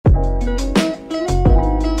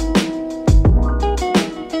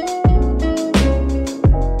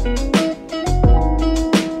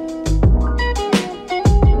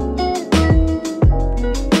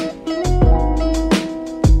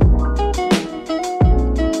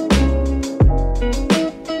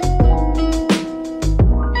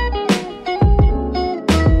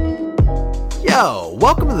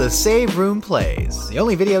Save Room Plays, the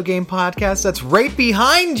only video game podcast that's right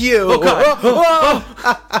behind you.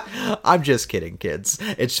 I'm just kidding, kids.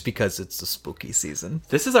 It's because it's the spooky season.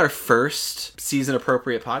 This is our first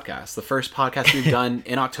season-appropriate podcast. The first podcast we've done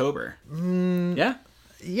in October. Yeah?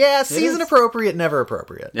 Yeah, season appropriate, never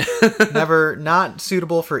appropriate. Never, not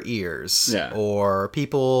suitable for ears or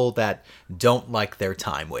people that don't like their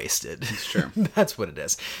time wasted. It's true. That's what it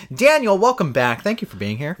is. Daniel, welcome back. Thank you for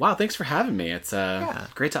being here. Wow, thanks for having me. It's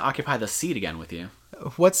great to occupy the seat again with you.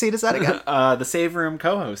 What seat is that again? The Save Room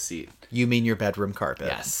co-host seat. You mean your bedroom carpet?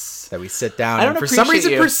 Yes. That we sit down and for some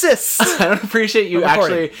reason persists. I don't appreciate you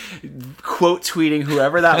actually quote tweeting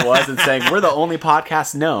whoever that was and saying, we're the only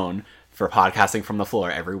podcast known for podcasting from the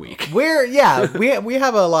floor every week. We have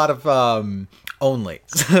a lot of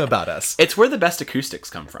onlys about us. It's where the best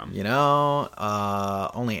acoustics come from. You know,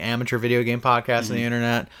 only amateur video game podcasts on the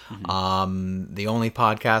internet. The only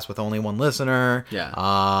podcast with only one listener. Yeah.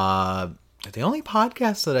 The only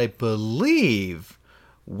podcast that I believe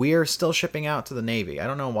we're still shipping out to the Navy. I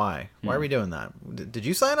don't know why. Why are we doing that? Did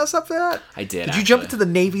you sign us up for that? I did. Did you jump into the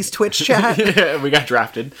Navy's Twitch chat? Yeah, we got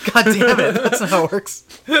drafted. God damn it. That's not how it works.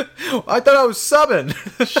 I thought I was subbing.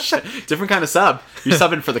 Different kind of sub. You're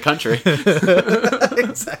subbing for the country.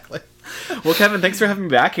 Exactly. Well, Kevin, thanks for having me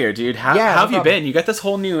back here, dude. How have you been? You got this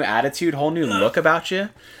whole new attitude, whole new look about you?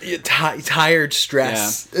 Tired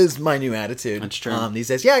stress is my new attitude. That's true. These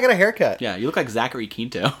days. Yeah, I got a haircut. Yeah, you look like Zachary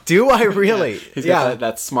Quinto. Do I really? He's got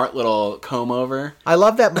that smart little comb over. I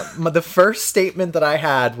love that. The first statement that I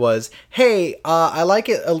had was, hey, I like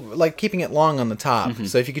it, like keeping it long on the top.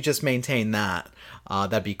 So if you could just maintain that,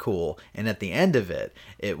 that'd be cool. And at the end of it,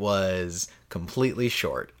 it was completely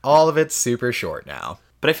short. All of it's super short now.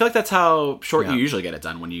 But I feel like that's how short you usually get it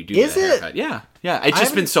done when you do get a haircut. Yeah. Yeah. It's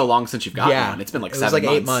just been so long since you've gotten one. It's been like 7 months. It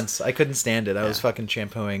was like 8 months. I couldn't stand it. I was fucking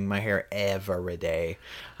shampooing my hair every day.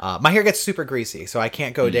 My hair gets super greasy, so I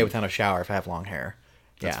can't go a day without a shower if I have long hair.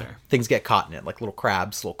 That's fair. Things get caught in it, like little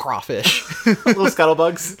crabs, little crawfish. Little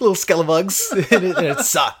scuttlebugs. Little scuttlebugs. and it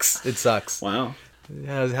sucks. It sucks. Wow.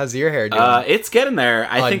 How's your hair doing? It's getting there.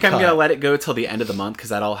 I think I'm going to let it go till the end of the month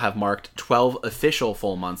because that'll have marked 12 official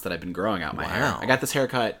full months that I've been growing out my hair. I got this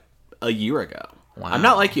haircut a year ago. Wow. I'm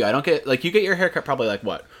not like you. I don't get, like, you get your haircut probably like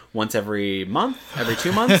what? Once every month? Every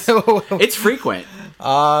 2 months? It's frequent.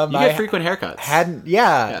 You get frequent haircuts. I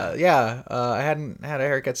hadn't had a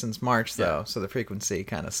haircut since March though, so the frequency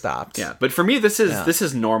kind of stopped. Yeah, but for me this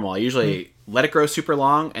is normal. I usually let it grow super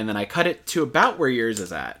long and then I cut it to about where yours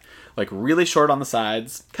is at. Like really short on the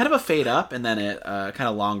sides, kind of a fade up, and then it kind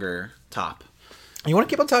of longer top. You want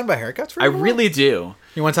to keep on talking about haircuts for a I while? really do.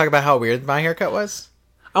 You want to talk about how weird my haircut was?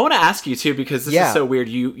 I want to ask you too, because this is so weird.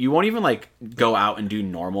 You won't even like go out and do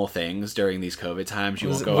normal things during these COVID times.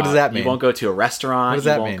 What does that mean? You won't go to a restaurant. What does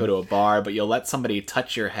that mean? You won't go to a bar, but you'll let somebody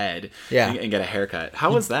touch your head and get a haircut.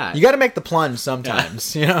 How was that? You got to make the plunge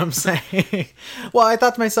sometimes. You know what I'm saying? Well, I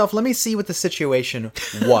thought to myself, let me see what the situation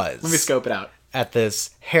was. Let me scope it out. At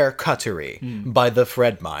this haircuttery by the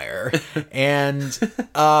Fred Meyer. And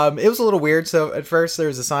it was a little weird. So at first there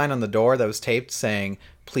was a sign on the door that was taped saying,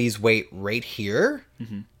 please wait right here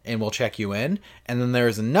and we'll check you in. And then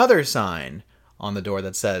there's another sign on the door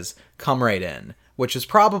that says, come right in, which is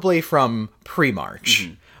probably from pre-March.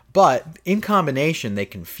 But in combination, they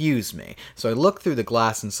confused me. So I looked through the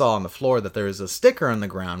glass and saw on the floor that there was a sticker on the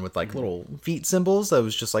ground with like little feet symbols that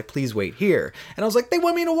was just like, please wait here. And I was like, they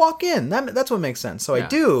want me to walk in. That's what makes sense. So I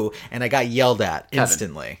do. And I got yelled at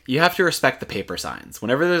instantly. Kevin, you have to respect the paper signs.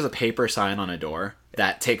 Whenever there's a paper sign on a door,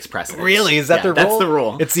 that takes precedence. Really? Is that the rule? That's the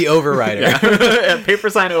rule. It's the overrider. A paper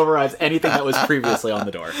sign overrides anything that was previously on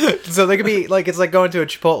the door. So they could be like, it's like going to a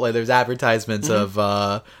Chipotle. There's advertisements of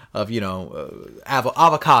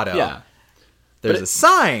avocado. Yeah. There's a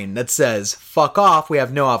sign that says, fuck off, we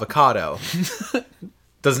have no avocado.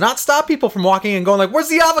 Does not stop people from walking and going like, where's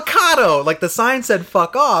the avocado? Like the sign said,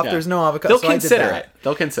 fuck off, there's no avocado. They'll consider it.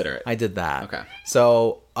 They'll consider it. I did that. Okay.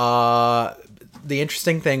 So, the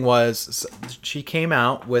interesting thing was she came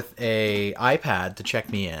out with a iPad to check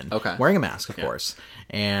me in. Okay. Wearing a mask, of course.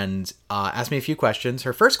 And asked me a few questions.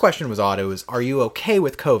 Her first question was odd. It was, are you okay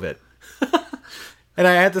with COVID? And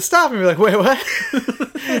I had to stop and be like, wait, what?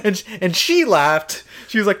 and she laughed.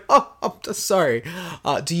 She was like, oh, I'm sorry.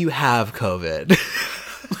 Do you have COVID?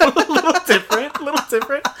 A little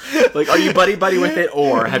different. Like, are you buddy with it,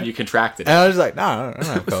 or have you contracted it? And I was like, no, I don't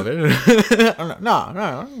have COVID. No,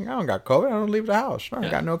 I don't got COVID. I don't leave the house. I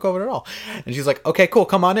got no COVID at all. And she's like, okay, cool,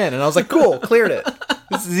 come on in. And I was like, cool, cleared it.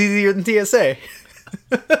 This is easier than TSA.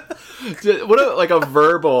 What like a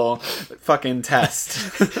verbal fucking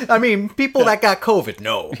test. I mean, people that got COVID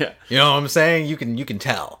know. Yeah. You know what I'm saying? You can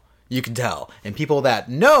tell. You can tell. And people that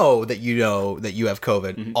know that you have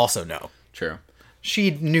COVID also know. True.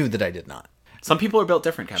 She knew that I did not. Some people are built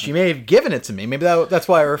different, Kevin. She may have given it to me. Maybe that's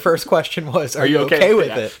why her first question was, are you okay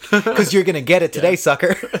with it? Because you're going to get it today,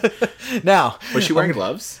 sucker. Now. Was she wearing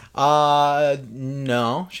gloves?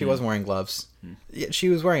 No, she wasn't wearing gloves. She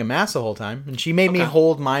was wearing a mask the whole time. And she made me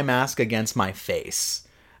hold my mask against my face.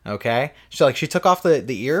 Okay? She took off the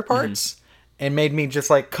ear parts. And made me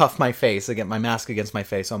just cuff my face, get my mask against my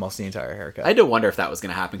face almost the entire haircut. I had to wonder if that was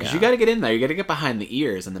going to happen because you got to get in there. You got to get behind the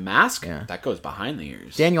ears, and the mask that goes behind the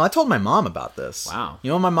ears. Daniel, I told my mom about this. Wow. You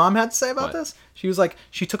know what my mom had to say about this? She was like,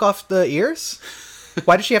 she took off the ears.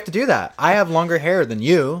 Why did she have to do that? I have longer hair than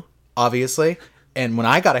you, obviously. And when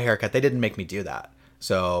I got a haircut, they didn't make me do that.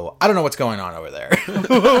 So I don't know what's going on over there.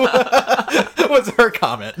 What's her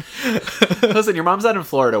comment? Listen, your mom's out in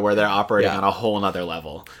Florida where they're operating on a whole nother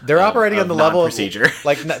level. They're operating on the level procedure,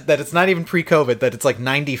 that it's not even pre-COVID. That it's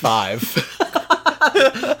 95.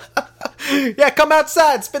 Yeah, come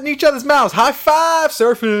outside, spit in each other's mouths, high five,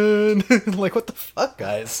 surfing. What the fuck,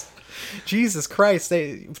 guys? Jesus Christ,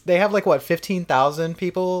 they have 15,000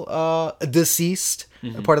 people deceased,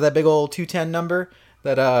 part of that big old 210 number.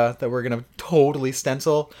 That we're gonna totally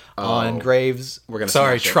stencil on graves.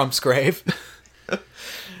 Trump's grave.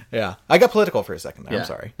 Yeah, I got political for a second there. I'm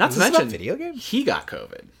sorry. Not to mention video games. He got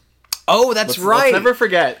COVID. Oh, that's right. Let's never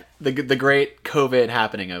forget the great COVID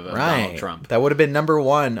happening of Donald Trump. That would have been number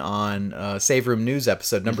 1 on Save Room News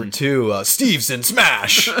episode. Number 2, Steve's in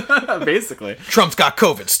Smash. Basically, Trump's got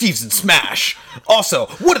COVID. Steve's in Smash. Also,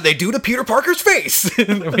 what did they do to Peter Parker's face?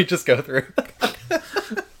 And then we just go through.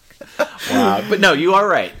 Wow. But no, you are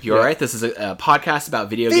right. You are right. This is a podcast about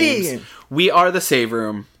video games. We are the Save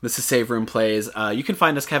Room. This is Save Room Plays. You can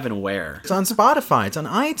find us, Kevin, where? It's on Spotify. It's on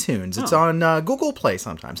iTunes. It's on Google Play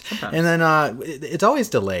sometimes. And then it's always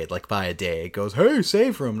delayed, by a day. It goes, hey,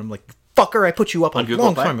 Save Room. And I'm like, fucker, I put you up on a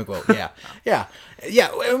long time ago. Yeah.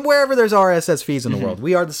 And wherever there's RSS feeds in the world,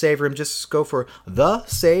 we are the Save Room. Just go for the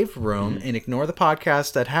Save Room and ignore the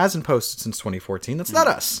podcast that hasn't posted since 2014. That's not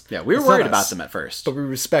us. Yeah, we were worried about them at first. But we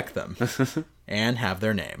respect them and have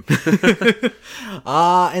their name.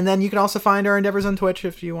 And then you can also find our endeavors on Twitch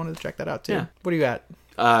if you wanted to check that out too. Yeah. What do you got?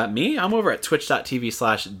 Me? I'm over at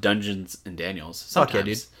twitch.tv/Dungeons and Daniels. Sometimes. Fuck yeah,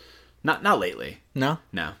 dude. Not lately. No?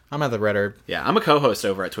 No. I'm at the Red Herb. Yeah, I'm a co-host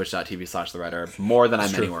over at twitch.tv/the Red Herb more than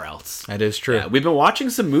I'm anywhere else. That is true. Yeah, we've been watching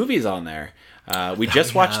some movies on there. We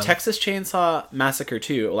just watched Texas Chainsaw Massacre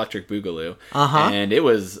 2, Electric Boogaloo, and it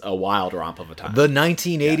was a wild romp of a time. The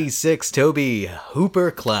 1986 Tobe Hooper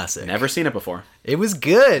classic. Never seen it before. It was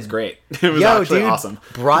good. It was great. It was actually awesome.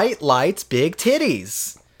 Bright lights, big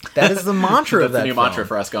titties. That is the mantra of that That's the new film. mantra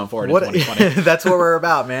for us going forward in 2020. That's what we're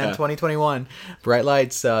about, man. 2021. Bright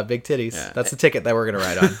lights, big titties. Yeah. That's the ticket that we're going to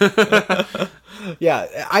ride on.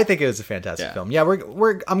 Yeah, I think it was a fantastic film. Yeah,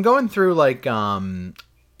 I'm going through either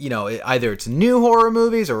it's new horror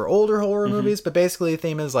movies or older horror movies, but basically the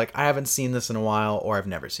theme is I haven't seen this in a while or I've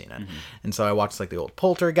never seen it. And so I watched the old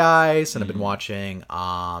Poltergeist and I've been watching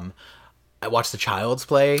I watched the Child's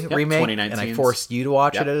Play remake, and I forced you to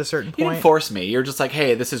watch it at a certain point. You didn't force me. You're just like,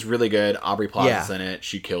 hey, this is really good. Aubrey Plaza's in it.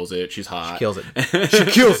 She kills it. She's hot. She kills it. She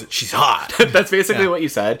kills it. She's hot. That's basically what you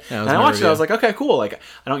said. And I watched it. I was like, okay, cool. I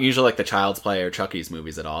don't usually like the Child's Play or Chucky's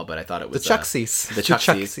movies at all, but I thought it was... The Chucksies. The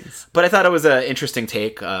Chucksies. But I thought it was an interesting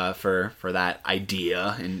take for that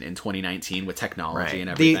idea in 2019 with technology and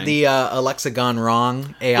everything. The Alexa Gone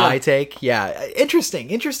Wrong AI take. Yeah.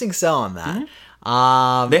 Interesting sell on that.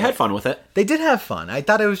 They had fun with it. They did have fun. I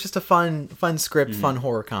thought it was just a fun script, fun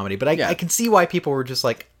horror comedy. But I can see why people were just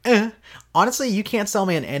like, eh. Honestly, you can't sell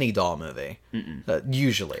me in any doll movie.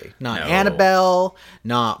 Usually. Not Annabelle,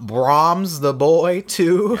 not Brahms the Boy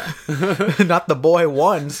 2, not the Boy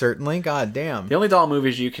 1, certainly. God damn. The only doll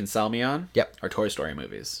movies you can sell me on are Toy Story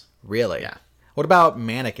movies. Really? Yeah. What about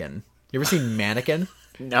Mannequin? You ever seen Mannequin?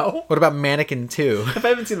 No. What about Mannequin 2? If I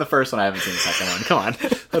haven't seen the first one, I haven't seen the second one. Come on,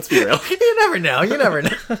 let's be real. You never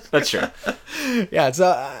know. That's true. Yeah,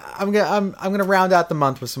 so I'm gonna round out the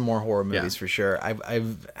month with some more horror movies for sure.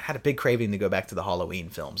 I've had a big craving to go back to the Halloween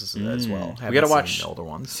films as well. We gotta watch the older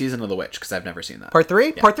ones. Season of the Witch because I've never seen that. Part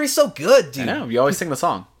 3? Yeah. Part 3's so good, dude. I know. You always sing the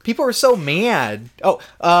song. People are so mad. Oh,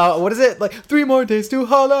 what is it? 3 more days to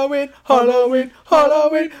Halloween, Halloween,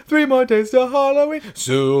 Halloween. 3 more days to Halloween.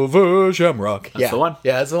 Silver Shamrock. That's the one.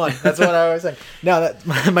 Yeah, that's the one. That's what I was saying. No,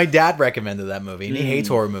 my dad recommended that movie, and he hates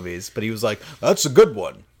horror movies, but he was like, "That's a good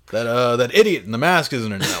one." That idiot in the mask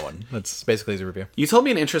isn't in that one. That's basically his review. You told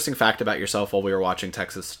me an interesting fact about yourself while we were watching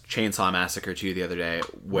Texas Chainsaw Massacre 2 the other day,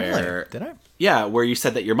 where... Really? Did I? Yeah, where you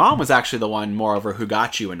said that your mom was actually the one, moreover, who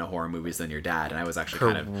got you into horror movies than your dad, and I was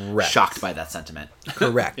actually kind of shocked by that sentiment.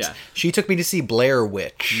 Correct. Yeah. She took me to see Blair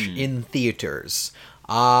Witch in theaters.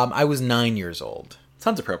 I was 9 years old.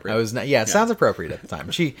 Sounds appropriate. It sounds appropriate at the time.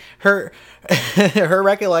 Her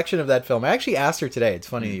recollection of that film. I actually asked her today. It's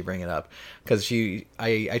funny you bring it up because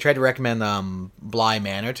I tried to recommend Bly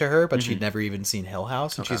Manor to her, but she'd never even seen Hill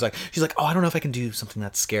House, and she's like, oh, I don't know if I can do something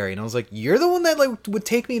that's scary. And I was like, you're the one that like would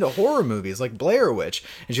take me to horror movies like Blair Witch,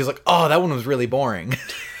 and she's like, oh, that one was really boring.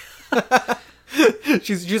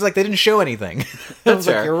 she's like, they didn't show anything. I was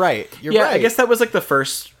like, you're right. You're right. I guess that was like the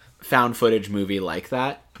first found footage movie like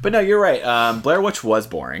that. But no, you're right. Blair Witch was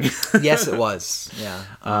boring. Yes, it was.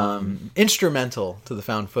 Yeah. Instrumental to the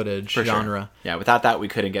found footage genre. Sure. Yeah, without that, we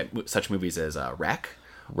couldn't get such movies as Wreck.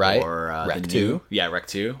 Right. Or Wreck 2. Wreck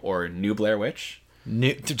 2. Or New Blair Witch.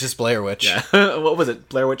 Just Blair Witch. Yeah. What was it?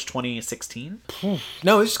 Blair Witch 2016?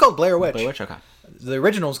 No, it's just called Blair Witch. Blair Witch, okay. The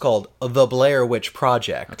original is called The Blair Witch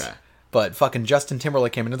Project. Okay. But fucking Justin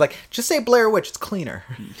Timberlake came in and was like, just say Blair Witch, it's cleaner.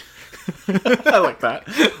 I like that.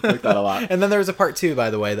 I like that a lot. And then there was a part 2, by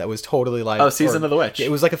the way, that was totally like... Oh, Season of the Witch. It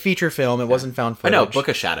was like a feature film. It wasn't found footage. I know, Book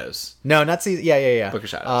of Shadows. No, not Season... Yeah. Book of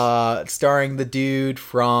Shadows. Starring the dude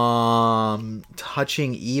from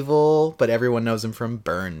Touching Evil, but everyone knows him from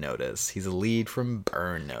Burn Notice. He's a lead from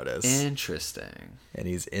Burn Notice. Interesting. And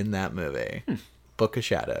he's in that movie. Book of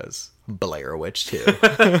Shadows. Blair Witch 2.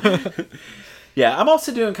 Yeah, I'm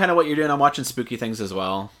also doing kind of what you're doing. I'm watching spooky things as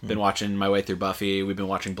well. Been watching my way through Buffy. We've been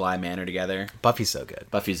watching Bly Manor together. Buffy's so good.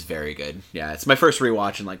 Buffy's very good. Yeah, it's my first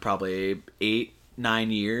rewatch in like probably 8-9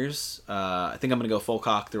 years. I think I'm going to go full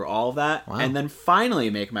cock through all of that. Wow. And then finally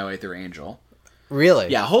make my way through Angel. Really?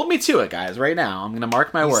 Yeah, hold me to it, guys, right now. I'm going to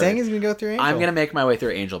mark my word. You're saying he's going to go through Angel? I'm going to make my way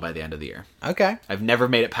through Angel by the end of the year. Okay. I've never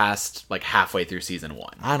made it past like halfway through season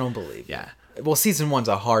 1. I don't believe Yeah. Well, season 1's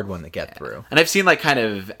a hard one to get through. And I've seen like kind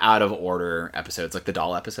of out of order episodes, like the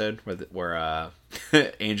doll episode where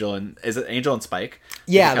Angel and Spike?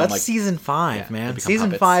 Yeah, that's like, season 5, man. Season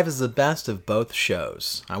puppets. 5 is the best of both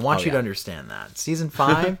shows. I want you to understand that. Season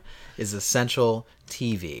 5 is essential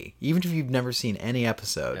TV, even if you've never seen any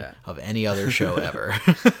episode of any other show ever.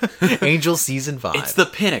 Angel season 5. It's the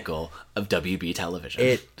pinnacle of WB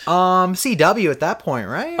television. CW at that point,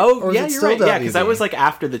 right? Oh, or yeah, you're right. WB? Yeah, because that was like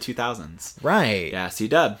after the 2000s. Right. Yeah,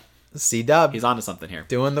 C-Dub. C-Dub. He's onto something here.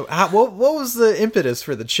 Doing the what was the impetus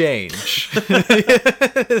for the change?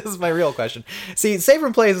 This is my real question. See, Save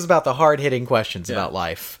from Plays is about the hard-hitting questions about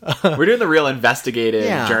life. We're doing the real investigative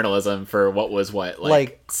journalism for what was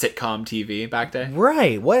like sitcom TV back then.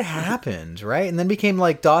 Right. What happened, right? And then became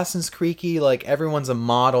like Dawson's Creeky, like everyone's a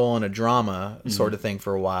model and a drama sort of thing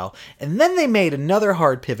for a while. And then they made another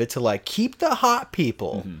hard pivot to like keep the hot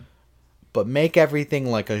people, but make everything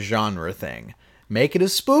like a genre thing. Make it a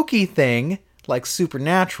spooky thing, like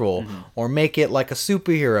Supernatural, or make it like a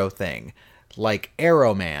superhero thing, like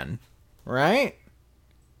Arrow Man, right?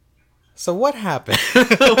 So what happened?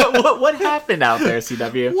 what happened out there,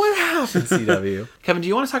 CW? What happened, CW? Kevin, do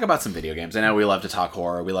you want to talk about some video games? I know we love to talk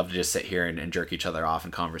horror. We love to just sit here and jerk each other off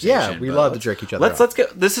in conversation. Yeah, we love to jerk each other off. Let's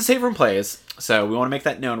get... This is Save from Plays, so we want to make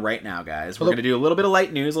that known right now, guys. We're going to do a little bit of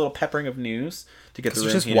light news, a little peppering of news. To get the room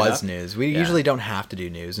heated up. It just was news. We usually don't have to do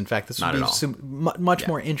news. In fact, this would be much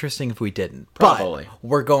more interesting if we didn't. Probably. But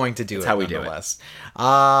we're going to do That's it how we nonetheless.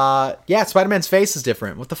 Yeah, Spider-Man's face is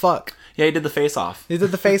different. What the fuck? Yeah, he did the face off. He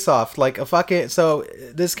did the face off. Like a fucking... So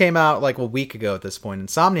this came out like a week ago at this point.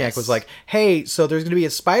 Insomniac was like, hey, so there's going to be a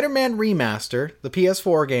Spider-Man remaster. The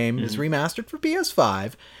PS4 game is remastered for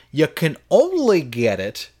PS5. You can only get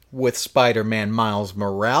it with Spider-Man Miles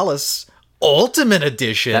Morales Ultimate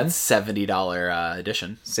Edition. That's $70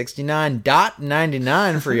 edition.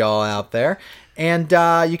 $69.99 for y'all out there. And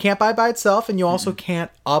you can't buy it by itself, and you also can't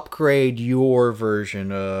upgrade your version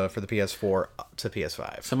for the PS4 to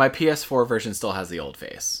PS5. So my PS4 version still has the old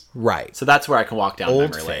face. Right. So that's where I can walk down old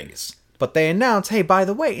memory lane. Face. But they announced, hey, by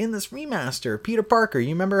the way, in this remaster, Peter Parker, you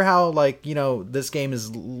remember how, like, you know, this game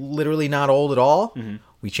is literally not old at all?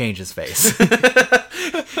 We changed his face.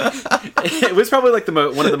 It was probably like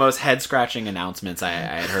one of the most head-scratching announcements I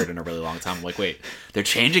had heard in a really long time. I'm like, wait, they're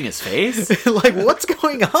changing his face? Like, what's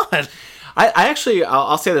going on? I actually,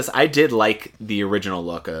 I'll say this. I did like the original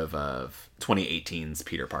look of 2018's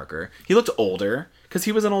Peter Parker. He looked older, because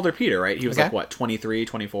he was an older Peter, right? He was like, what, 23,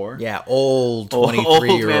 24? Yeah, old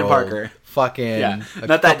 23-year-old. Man Parker. Fucking... Yeah,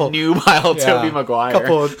 not that nubile Tobey Maguire. A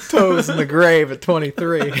couple of toes in the grave at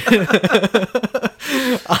 23.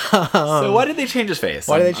 So why did they change his face?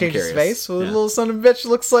 Why did they change his face? Well, the little son of a bitch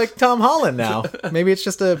looks like Tom Holland now. Maybe it's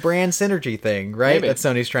just a brand synergy thing, right? Maybe. That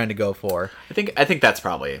Sony's trying to go for. I think that's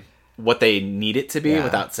probably what they need it to be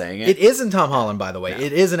without saying it. It isn't Tom Holland, by the way.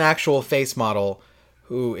 It is an actual face model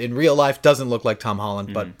who in real life doesn't look like Tom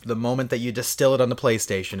Holland, but the moment that you distill it on the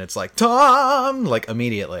PlayStation, it's like, Tom! Like,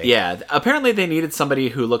 immediately. Yeah, apparently they needed somebody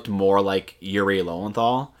who looked more like Yuri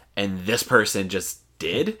Lowenthal, and this person just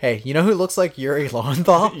did. Hey, you know who looks like Yuri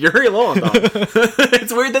Lowenthal? Yuri Lowenthal.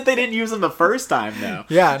 It's weird that they didn't use him the first time, though.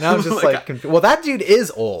 Yeah, now I'm just like well, that dude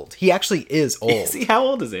is old. He actually is old. Is he? How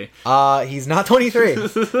old is he? He's not 23.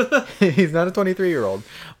 He's not a 23-year-old.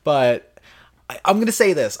 But I'm going to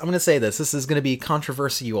say this. This is going to be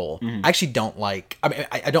controversial. I actually don't like... I mean,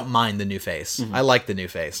 I don't mind the new face. I like the new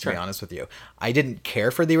face, to be honest with you. I didn't care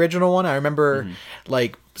for the original one. I remember,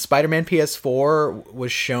 like, Spider-Man PS4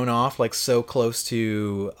 was shown off, like, so close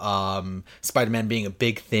to Spider-Man being a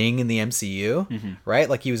big thing in the MCU, right?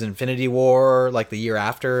 Like, he was in Infinity War, like, the year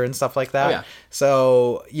after and stuff like that. Oh, yeah.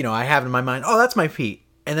 So, you know, I have in my mind, oh, that's my Pete.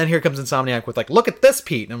 And then here comes Insomniac with, like, look at this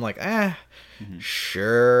Pete. And I'm like,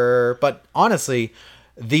 sure. But honestly,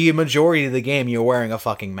 the majority of the game, you're wearing a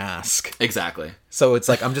fucking mask. Exactly. So it's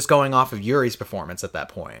like, I'm just going off of Yuri's performance at that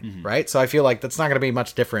point, right? So I feel like that's not going to be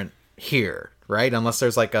much different here, right? Unless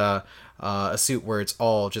there's like a suit where it's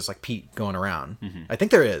all just like Pete going around. I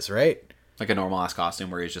think there is, right? Like a normal ass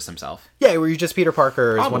costume where he's just himself. Yeah, where you're just Peter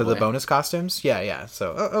Parker as one of the bonus costumes. Yeah.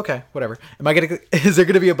 So, okay, whatever. Is there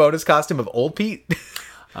going to be a bonus costume of old Pete?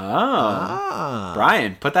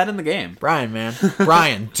 Brian, put that in the game. Brian, man.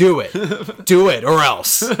 Brian, do it. Do it, or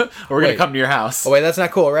else. Or we're going to come to your house. Oh, wait, that's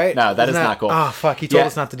not cool, right? No, that is not cool. Oh, fuck, he told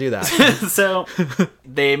us not to do that. So,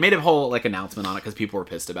 they made a whole, like, announcement on it because people were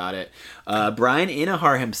pissed about it. Brian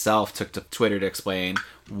Inahar himself took to Twitter to explain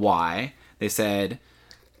why. They said...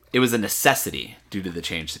 It was a necessity due to the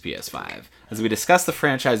change to PS5. As we discussed the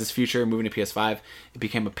franchise's future moving to PS5, it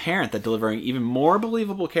became apparent that delivering even more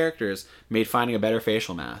believable characters made finding a better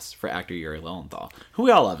facial mask for actor Yuri Lowenthal, who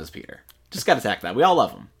we all love as Peter. Just got to tack that. We all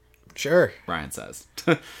love him. Sure. Brian says.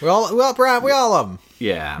 we all love him.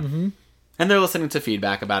 Yeah. And they're listening to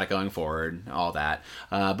feedback about it going forward, all that.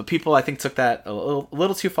 But people, I think, took that a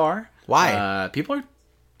little too far. Why? People are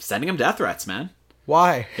sending him death threats, man.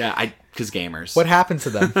 Why? Yeah, because gamers. What happened to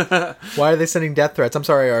them? Why are they sending death threats? I'm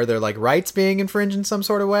sorry, are there like rights being infringed in some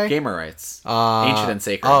sort of way? Gamer rights. Ancient and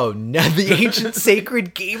sacred. Oh, no, the ancient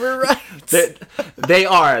sacred gamer rights? They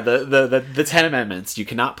are. The 10 Amendments. You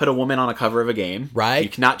cannot put a woman on a cover of a game. Right. You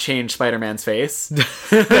cannot change Spider-Man's face.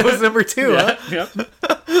 That was number 2, huh? Yep.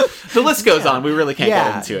 The list goes on. We really can't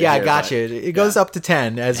get into it. Yeah, I got you. It goes up to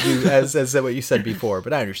 10 as what you said before,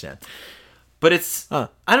 but I understand. But it's, I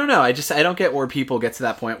don't know. I don't get where people get to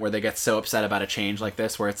that point where they get so upset about a change like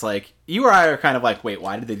this, where it's like, you or I are kind of like, wait,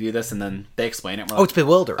 why did they do this? And then they explain it. It's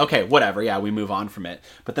bewildering. Okay, whatever. Yeah, we move on from it.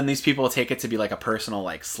 But then these people take it to be like a personal,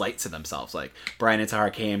 like, slight to themselves. Like, Brian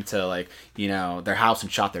Intihar came to, like, you know, their house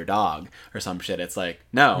and shot their dog or some shit. It's like,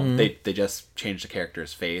 no, they just changed the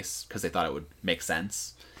character's face because they thought it would make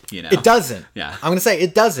sense. You know? It doesn't. Yeah. I'm going to say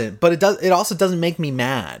it doesn't, but it also doesn't make me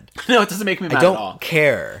mad. No, it doesn't make me mad at all. I don't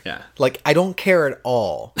care. Yeah. Like, I don't care at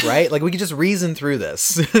all, right? Like, we could just reason through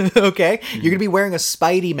this, okay? You're going to be wearing a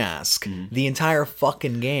Spidey mask the entire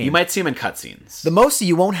fucking game. You might see him in cutscenes. The most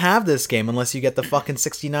you won't have this game unless you get the fucking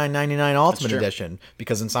 $69.99 Ultimate Edition,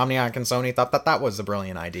 because Insomniac and Sony thought that was a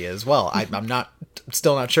brilliant idea as well. I'm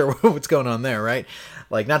still not sure what's going on there, right?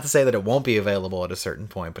 Like, not to say that it won't be available at a certain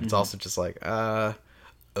point, but it's also just like,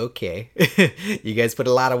 okay. You guys put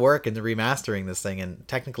a lot of work into remastering this thing, and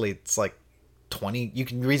technically it's like 20. You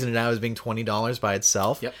can reason it out as being $20 by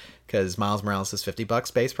itself. Yep. Because Miles Morales is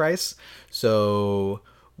 $50 base price. So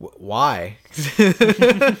why?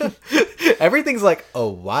 Everything's like,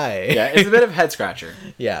 why? Yeah, it's a bit of a head scratcher.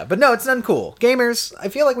 Yeah, but no, it's uncool. Gamers, I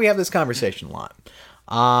feel like we have this conversation a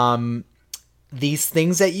lot. These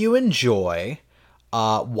things that you enjoy,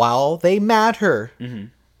 while they matter,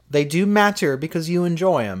 they do matter because you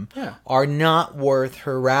enjoy them, are not worth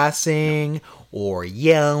harassing or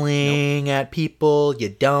yelling at people you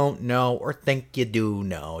don't know or think you do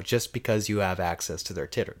know just because you have access to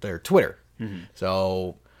their Twitter.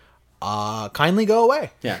 So, kindly go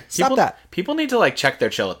away. Yeah. Stop that. People need to, like, check their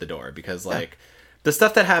chill at the door because, like, the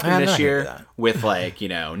stuff that happened this year with, like, you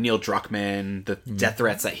know, Neil Druckmann, the death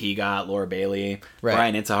threats that he got, Laura Bailey,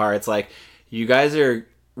 Brian Intihar, it's like, you guys are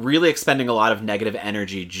really expending a lot of negative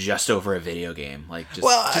energy just over a video game. Like,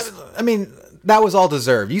 I mean, that was all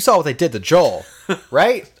deserved. You saw what they did to Joel,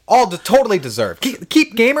 right? Totally deserved.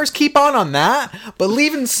 Keep gamers, keep on that, but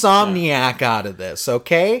leave Insomniac out of this,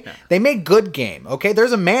 okay? Yeah. They make good game, okay?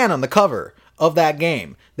 There's a man on the cover of that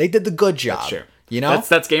game. They did the good job. That's true. You know?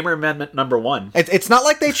 That's gamer amendment number 1. It's not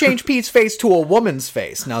like they changed Pete's face to a woman's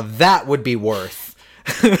face. Now that would be worth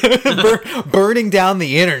burning down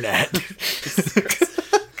the internet.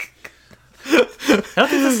 I don't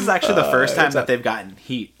think this is actually the first time that they've gotten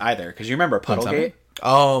heat either. Because you remember Puddlegate?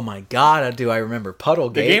 Oh my god, do I remember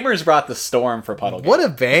Puddlegate. The gamers brought the storm for Puddlegate. What a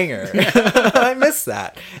banger. I miss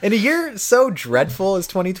that. In a year so dreadful as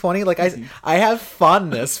 2020, like I have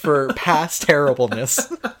fondness for past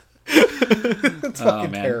terribleness. It's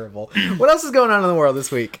fucking terrible. What else is going on in the world this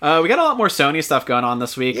week? We got a lot more Sony stuff going on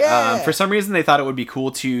this week. Yeah. For some reason, they thought it would be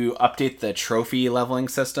cool to update the trophy leveling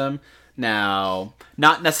system. Now,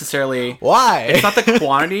 not necessarily... Why? It's not the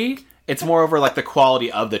quantity. It's more over like the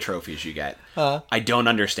quality of the trophies you get. I don't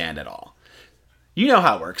understand at all. You know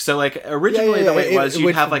how it works. So like originally the way it was,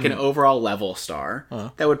 you'd have like an overall level star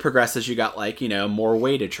that would progress as you got like, you know, more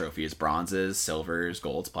weighted trophies, bronzes, silvers,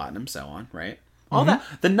 golds, platinum, so on, right? All that.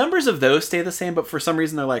 The numbers of those stay the same, but for some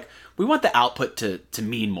reason they're like, we want the output to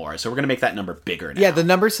mean more, so we're going to make that number bigger now. Yeah, the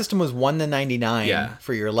number system was 1 to 99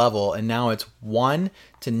 for your level, and now it's 1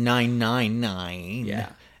 to 999. Yeah.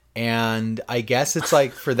 And I guess it's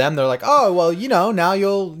like for them, they're like, oh, well, you know, now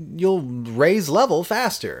you'll raise level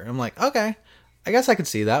faster. I'm like, okay, I guess I can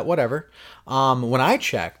see that. Whatever. When I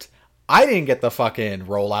checked, I didn't get the fucking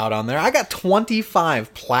rollout on there. I got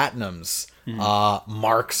 25 platinums.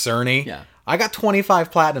 Mark Cerny. Yeah. I got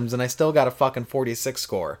 25 platinums and I still got a fucking 46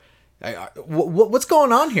 score. What's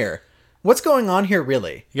going on here? What's going on here,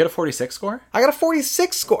 really? You got a 46 score? I got a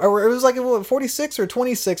 46 score. Or it was like 46 or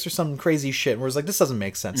 26 or some crazy shit. Where it was like, this doesn't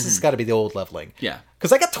make sense. This has got to be the old leveling. Yeah.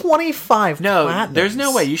 Because I got 25 platinums. There's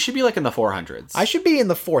no way. You should be like in the 400s. I should be in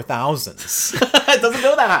the 4,000s. It doesn't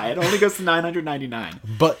go that high. It only goes to 999.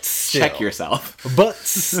 But still. Check yourself. But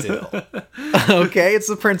still. Okay, it's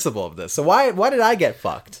the principle of this. So why did I get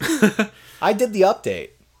fucked? I did the update.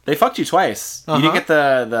 They fucked you twice. You didn't get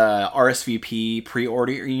the RSVP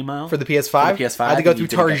pre-order email for the PS5. For the PS5, I had to go through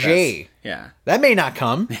Target. Yeah, that may not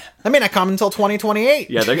come. That may not come until 2028.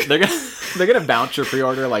 Yeah, they're gonna bounce your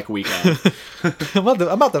pre-order like weekend. I'm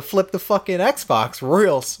about to flip the fucking Xbox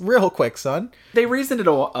real quick, son. They reasoned it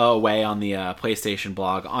away on the PlayStation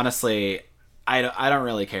blog. Honestly, I don't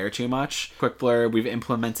really care too much. Quick blurb: we've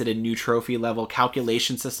implemented a new trophy level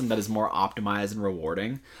calculation system that is more optimized and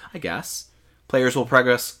rewarding. I guess. Players will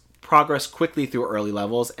progress quickly through early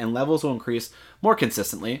levels, and levels will increase more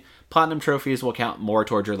consistently. Platinum trophies will count more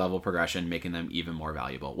towards your level progression, making them even more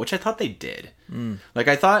valuable, which I thought they did. Like,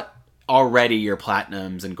 I thought already your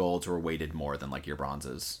platinums and golds were weighted more than, like, your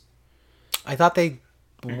bronzes. I thought they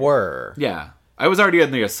were. Yeah. I was already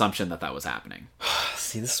in the assumption that was happening.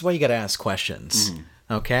 See, this is why you gotta ask questions.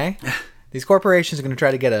 Okay? These corporations are gonna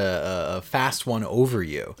try to get a fast one over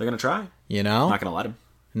you. They're gonna try. You know? I'm not gonna let them.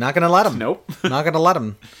 Not gonna let them. Nope. Not gonna let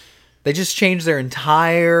them. They just changed their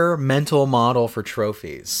entire mental model for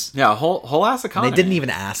trophies. Yeah, whole ass economy. And they didn't even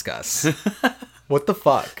ask us. What the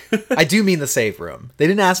fuck? I do mean the save room. They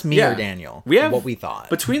didn't ask me or Daniel what we thought.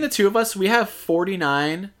 Between the two of us, we have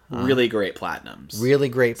 49 really great platinums. Really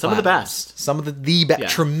great platinums. Some of the best. Some of the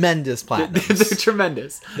tremendous platinums. They're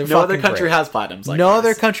tremendous. They're no other country great. has platinums like this. No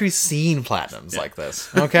other country's seen platinums like this.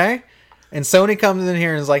 Okay? And Sony comes in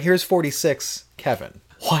here and is like, here's 46, Kevin.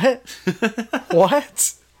 What?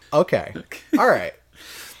 What? Okay. All right.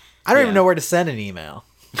 I don't even know where to send an email.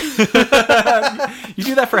 You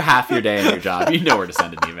do that for half your day in your job. You know where to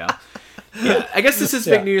send an email. Yeah, I guess this is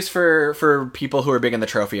big news for people who are big in the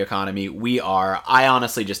trophy economy. We are. I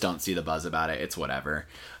honestly just don't see the buzz about it. It's whatever.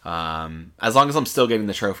 As long as I'm still getting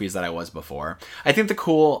the trophies that I was before. I think the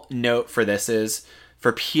cool note for this is,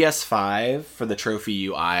 for PS5, for the trophy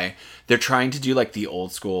UI, they're trying to do like the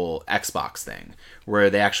old school Xbox thing, where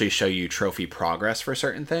they actually show you trophy progress for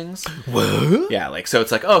certain things. What? Yeah, like, so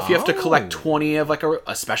it's like, if you have to collect 20 of like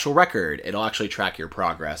a special record, it'll actually track your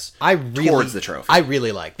progress towards the trophy. I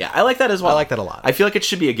really like that. Yeah, I like that as well. I like that a lot. I feel like it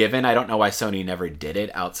should be a given. I don't know why Sony never did it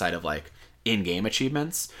outside of like in-game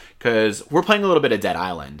achievements, because we're playing a little bit of Dead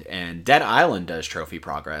Island, and Dead Island does trophy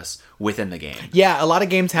progress within the game. Yeah, a lot of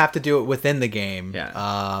games have to do it within the game.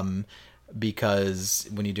 Yeah. Because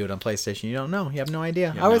when you do it on PlayStation, you don't know. You have no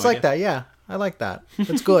idea. I always like that. Yeah, I like that.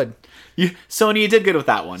 It's good. Sony, you did good with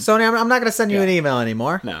that one. Sony, I'm not going to send you an email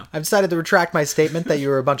anymore. No. I've decided to retract my statement that you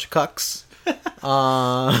were a bunch of cucks.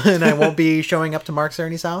 And I won't be showing up to Mark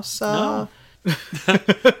Cerny's house. No.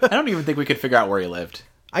 I don't even think we could figure out where he lived.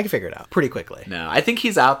 I can figure it out pretty quickly. No, I think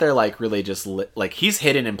he's out there, like, really just, like, he's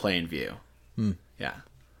hidden in plain view. Yeah.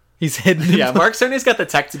 He's hidden. Yeah, Mark Cerny's got the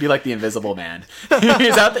tech to be like the Invisible Man.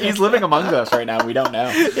 He's out there, he's living among us right now. We don't know.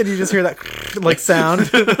 And you just hear that like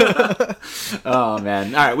sound. Oh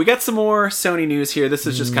man! All right, we got some more Sony news here. This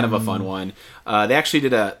is just kind of a fun one. They actually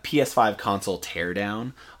did a PS5 console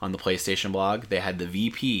teardown on the PlayStation blog. They had the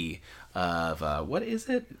VP of what is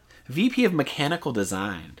it? VP of Mechanical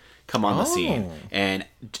Design come on the scene and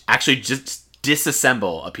actually just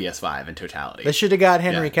disassemble a PS5 in totality. They should have got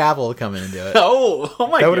Henry Cavill to come in and do it. Oh my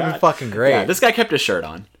god. That would have been fucking great. Yeah, this guy kept his shirt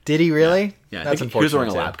on. Did he really? Yeah, That's unfortunate. He was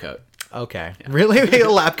wearing a lab coat. Okay. Yeah. Really? A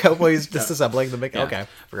lab coat while he's disassembling the big... Okay.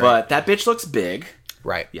 Great. But that bitch looks big.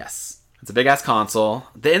 Right. Yes. It's a big-ass console.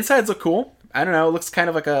 The insides look cool. I don't know. It looks kind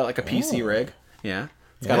of like a PC rig. Yeah.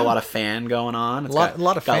 It's got a lot of fan going on. It's got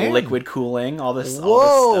a fan. Got liquid cooling. All this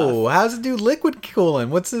Whoa! How does it do liquid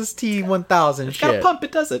cooling? What's this T1000 shit? It's got a pump.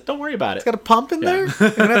 It does it. Don't worry about it. It's got a pump in there?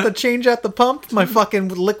 I'm gonna have to change out the pump? My fucking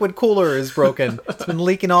liquid cooler is broken. It's been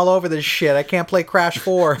leaking all over this shit. I can't play Crash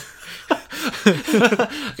 4.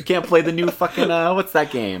 I can't play the new fucking what's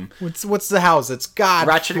that game? What's the house? It's God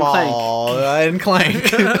Ratchet and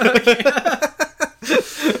Clank.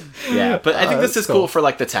 Yeah, but I think this is cool for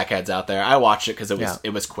like the tech heads out there. I watched it because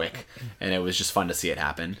it was quick and it was just fun to see it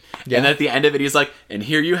happen. Yeah. And then at the end of it, he's like, "And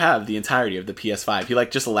here you have the entirety of the PS5." He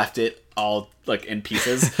like just left it all like in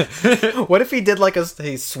pieces. What if he did like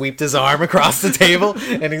he sweeped his arm across the table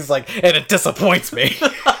and he's like, "And it disappoints me."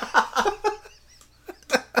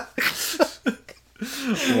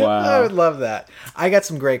 Wow, I would love that. I got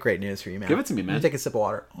some great news for you, man. Give it to me, man. Let me take a sip of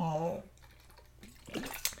water. Oh.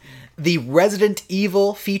 The Resident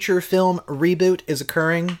Evil feature film reboot is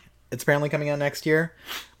occurring. It's apparently coming out next year.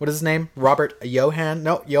 What is his name?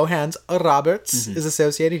 Johannes Roberts is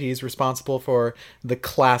associated. He's responsible for the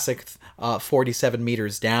classic 47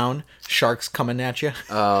 Meters Down. Sharks coming at you.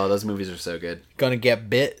 Oh, those movies are so good. Gonna Get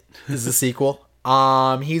Bit is the sequel.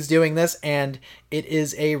 He's doing this, and it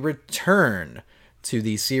is a return to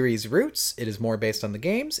the series' roots. It is more based on the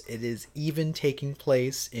games. It is even taking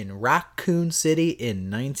place in Raccoon City in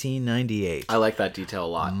 1998. I like that detail a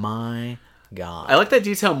lot. My God. I like that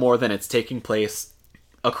detail more than it's taking place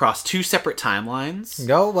across two separate timelines.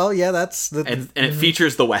 Oh, well, yeah, that's... And it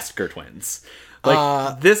features the Wesker twins.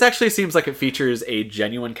 Like, this actually seems like it features a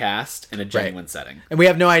genuine cast in a genuine setting. And we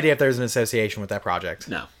have no idea if there's an association with that project.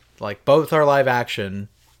 No. Like, both are live action,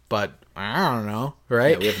 but... I don't know,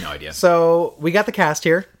 right? Yeah, we have no idea. So we got the cast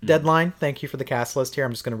here. Deadline. Thank you for the cast list here.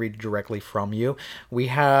 I'm just going to read directly from you. We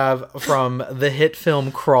have from the hit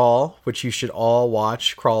film Crawl, which you should all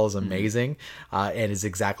watch. Crawl is amazing and is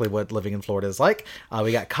exactly what living in Florida is like.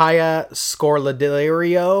 We got Kaya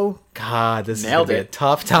Scorladerio. God, this is going to be a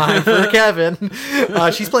tough time for Kevin.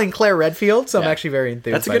 She's playing Claire Redfield, so I'm actually very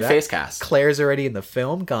enthused. That's a good face cast. Claire's already in the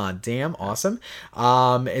film. God damn, awesome.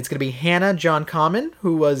 It's going to be Hannah John Common,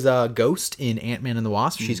 who was Ghost in Ant-Man and the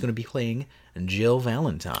Wasp. She's going to be playing Jill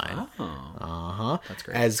Valentine. That's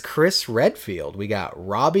great. As Chris Redfield, we got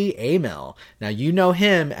Robbie Amell. Now, you know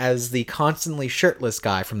him as the constantly shirtless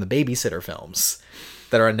guy from the Babysitter films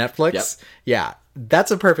that are on Netflix. Yep. Yeah, that's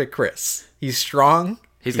a perfect Chris. He's strong.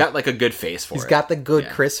 He's got like a good face for it. He's got the good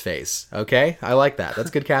Chris face. Okay? I like that.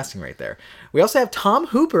 That's good casting right there. We also have Tom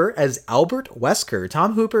Hooper as Albert Wesker.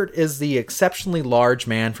 Tom Hooper is the exceptionally large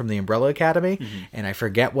man from the Umbrella Academy, and I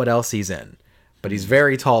forget what else he's in. But he's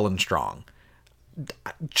very tall and strong.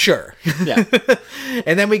 Sure. Yeah.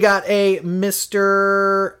 And then we got a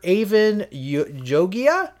Mr. Avon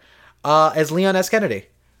Jogia as Leon S. Kennedy.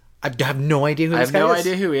 I have no idea who this guy is. I have no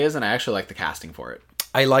idea who he is, and I actually like the casting for it.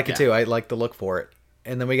 I like it too. I like the look for it.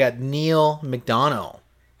 And then we got Neil McDonough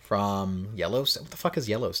from Yellowstone. What the fuck is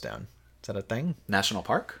Yellowstone? Is that a thing? National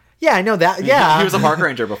Park? Yeah, I know that. Yeah. He was a park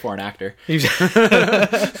ranger before an actor. He's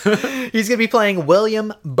going to be playing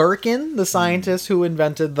William Birkin, the scientist who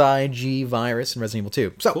invented the IG virus in Resident Evil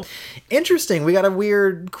 2. So, cool. Interesting. We got a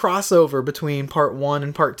weird crossover between Part 1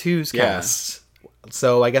 and Part 2's cast.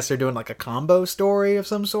 So I guess they're doing like a combo story of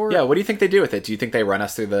some sort. Yeah, what do you think they do with it? Do you think they run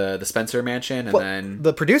us through the Spencer mansion and then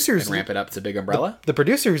the producers ramp it up to Big Umbrella? The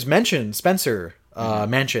producers mentioned Spencer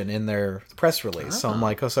mansion in their press release. So I'm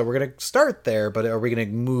like, so we're gonna start there, but are we gonna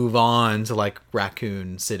move on to like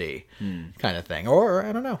Raccoon City kind of thing? Or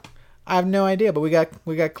I don't know. I have no idea. But we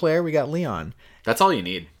got Claire, we got Leon. That's all you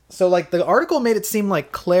need. So like the article made it seem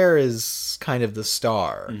like Claire is kind of the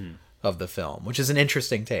star of the film, which is an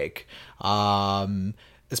interesting take.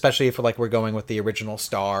 Especially if like we're going with the original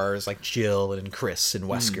stars like Jill and Chris and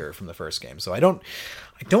Wesker from the first game. So I don't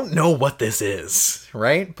know what this is,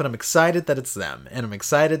 right? But I'm excited that it's them, and I'm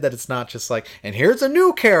excited that it's not just like, and here's a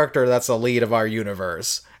new character that's the lead of our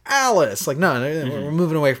universe, Alice. Like, no, we're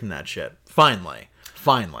moving away from that shit. Finally,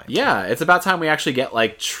 Finally. Yeah, it's about time we actually get,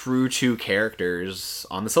 like, true to characters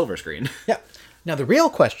on the silver screen. Yeah. Now, the real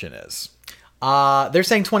question is, they're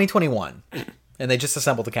saying 2021, and they just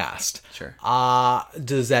assembled the cast. Sure.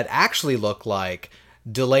 Does that actually look like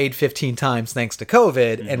delayed 15 times thanks to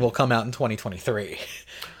COVID and will come out in 2023?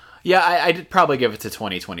 Yeah, I'd probably give it to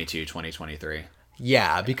 2022, 2023.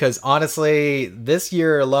 Yeah, because honestly, this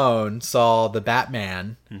year alone saw the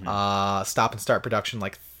Batman stop and start production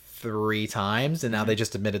like 3 times, and now they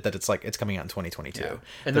just admitted that it's coming out in 2022. Yeah.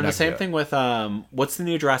 And then the same thing with what's the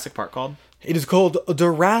new Jurassic Park called? It is called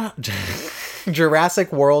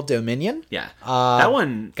Jurassic World Dominion. Yeah. That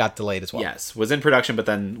one got delayed as well. Yes. Was in production, but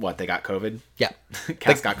then what? They got COVID? Yeah.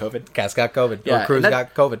 Cast got COVID? Cast got COVID. Yeah. Or crews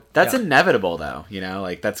got COVID. That's inevitable, though. You know,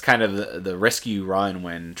 like, that's kind of the risk you run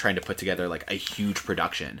when trying to put together, like, a huge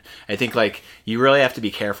production. I think, like, you really have to be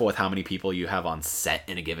careful with how many people you have on set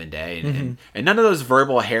in a given day. And none of those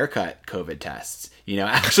verbal haircut COVID tests. You know,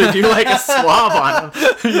 actually do like a swab on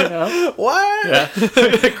them. You know? What?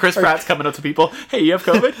 Yeah. Chris Pratt's coming up to people. Hey, you have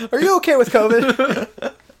COVID? Are you okay with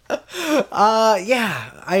COVID?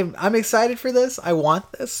 Yeah, I'm excited for this. I want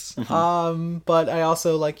this. But I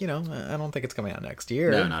also I don't think it's coming out next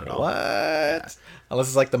year. No, not at all. What? Yeah. Unless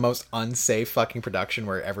it's like the most unsafe fucking production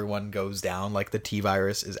where everyone goes down, like the T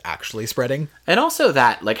virus is actually spreading. And also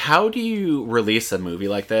that, like, how do you release a movie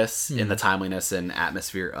like this in the timeliness and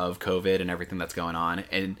atmosphere of COVID and everything that's going on?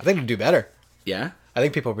 And I think it'd do better. Yeah? I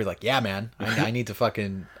think people will be like, yeah, man, I need to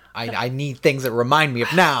fucking... I need things that remind me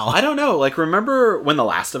of now. I don't know. Like, remember when The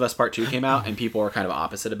Last of Us Part 2 came out and people were kind of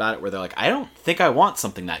opposite about it, where they're like, I don't think I want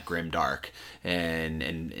something that grim dark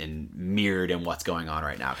and mirrored in what's going on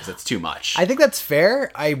right now because it's too much. I think that's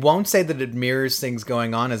fair. I won't say that it mirrors things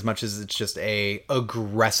going on as much as it's just a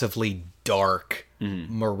aggressively dark,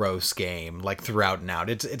 morose game, like, throughout and out.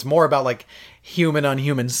 It's more about, like, human on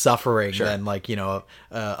human suffering than, like,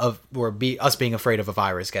 us being afraid of a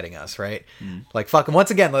virus getting us, right? Like, fucking,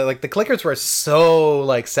 once again, like, the clickers were so,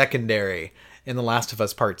 like, secondary in The Last of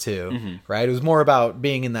Us Part 2, right? It was more about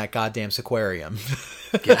being in that goddamn aquarium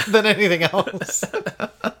than anything else.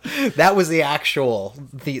 That was the actual,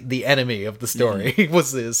 the enemy of the story,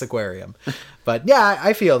 was this aquarium. But yeah,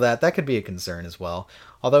 I feel that could be a concern as well.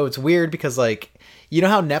 Although it's weird because, like, you know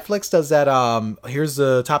how Netflix does that, here's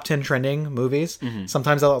the top 10 trending movies?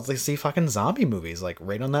 Sometimes I'll see fucking zombie movies, like,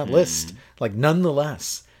 right on that list. Like,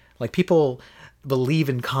 nonetheless. Like, people believe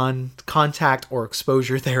in contact or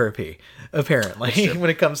exposure therapy, apparently,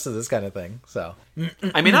 when it comes to this kind of thing. So,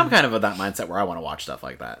 I mean, I'm kind of of that mindset where I want to watch stuff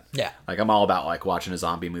like that. Yeah. Like, I'm all about, like, watching a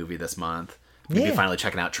zombie movie this month. Maybe finally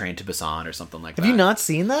checking out Train to Busan or something like that. Have you not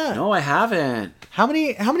seen that? No, I haven't. How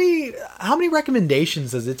many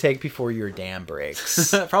recommendations does it take before your dam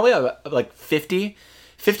breaks? Probably like 50.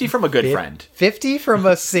 50 from a good friend. 50 from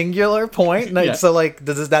a singular point? Yeah. So, like,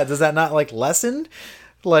 does that not, like, lessen?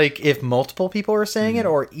 Like, if multiple people are saying it,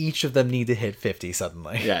 or each of them need to hit 50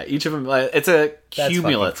 suddenly? Yeah, each of them, it's a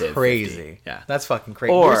cumulative. That's crazy. 50. Yeah. That's fucking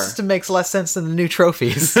crazy. Or, your system makes less sense than the new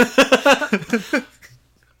trophies.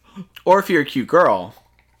 Or if you're a cute girl,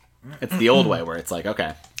 it's the old way where it's like,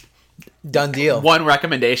 okay. Done deal. One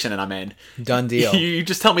recommendation and I'm in. Done deal. You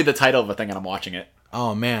just tell me the title of a thing and I'm watching it.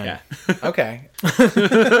 Oh, man. Yeah. Okay.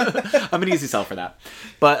 I'm an easy sell for that.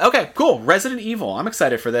 But, okay, cool. Resident Evil. I'm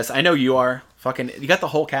excited for this. I know you are. You got the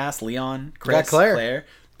whole cast. Leon, Chris, got Claire.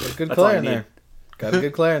 That's Good all Claire I in need. there. Got a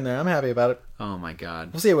good Claire in there. I'm happy about it. Oh, my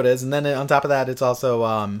God. We'll see what it is. And then on top of that, it's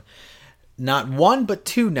also not 1, but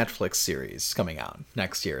 2 Netflix series coming out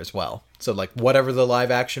next year as well. So, like, whatever the live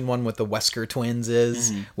action one with the Wesker twins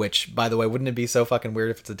is, which, by the way, wouldn't it be so fucking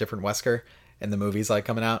weird if it's a different Wesker and the movie's, like,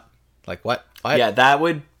 coming out? Like, what? Yeah, that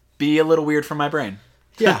would be a little weird for my brain.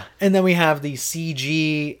 Yeah. And then we have the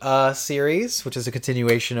CG series, which is a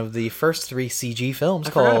continuation of the first 3 CG films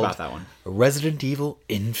I called forgot about that one. Resident Evil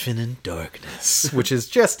Infinite Darkness, which is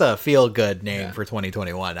just a feel-good name for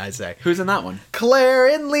 2021, I say. Who's in that one? Claire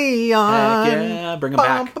and Leon. Heck yeah, bring them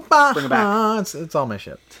back. Bring them back. It's all my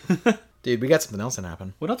shit. Dude, we got something else that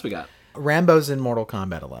happened. What else we got? Rambo's in Mortal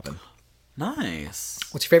Kombat 11. Nice.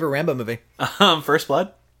 What's your favorite Rambo movie? First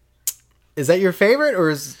Blood. Is that your favorite, or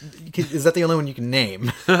is that the only one you can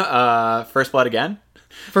name? First Blood again?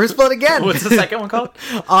 First Blood again. What's the second one called?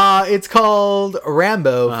 It's called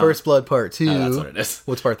Rambo First Blood Part 2. That's what it is.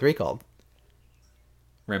 What's Part 3 called?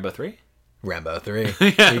 Rambo 3? Rambo 3.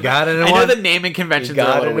 Yeah. You got it in one. I know the naming conventions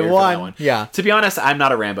are a little weird for that one. Yeah. To be honest, I'm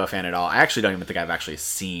not a Rambo fan at all. I actually don't even think I've actually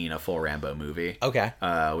seen a full Rambo movie. Okay.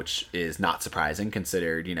 Which is not surprising,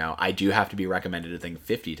 considered, I do have to be recommended a thing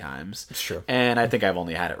 50 times. It's true. And I think I've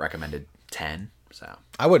only had it recommended 10, so.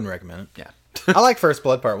 I wouldn't recommend it. Yeah. I like First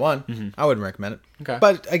Blood Part 1. I wouldn't recommend it. Okay.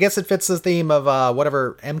 But I guess it fits the theme of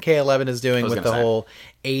whatever MK11 is doing with the whole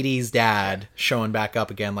 80s dad showing back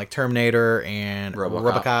up again, like Terminator and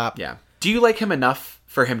RoboCop. Yeah. Do you like him enough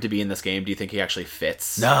for him to be in this game? Do you think he actually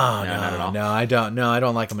fits? No, not at all. No, I don't. No, I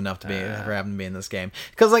don't like him enough to for him to be in this game.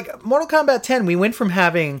 Because like Mortal Kombat 10, we went from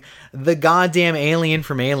having the goddamn alien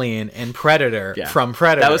from Alien and Predator from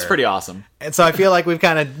Predator. That was pretty awesome. And so I feel like we've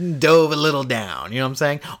kind of dove a little down. You know what I'm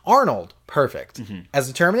saying? Arnold, perfect. As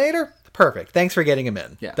a Terminator, perfect. Thanks for getting him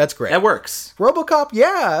in. Yeah, that's great. That works. RoboCop,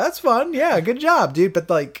 yeah, that's fun. Yeah, good job, dude.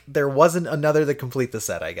 But like, there wasn't another to complete the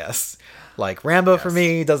set, I guess. Like Rambo for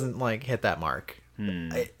me doesn't like hit that mark.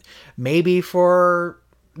 Maybe for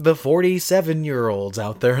the 47-year-olds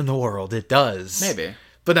out there in the world, it does. Maybe,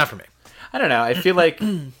 but not for me. I don't know. I feel like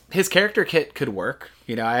his character kit could work.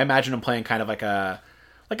 You know, I imagine him playing kind of like a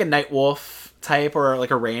Nightwolf type or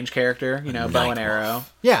like a range character. You know, bow and arrow,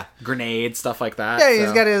 grenades, stuff like that. Yeah,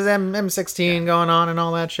 he's got his M16 going on and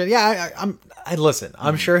all that shit. Yeah, listen.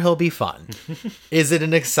 I'm sure he'll be fun. Is it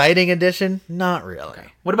an exciting addition? Not really.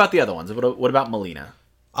 Okay. What about the other ones? What about Melina?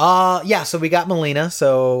 So we got Melina.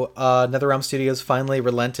 So NetherRealm Studios finally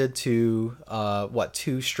relented to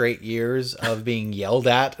 2 straight years of being yelled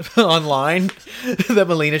at online that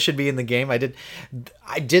Melina should be in the game. I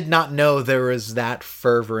did not know there was that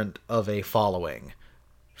fervent of a following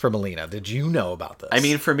for Melina. Did you know about this? I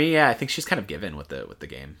mean, for me, I think she's kind of given with the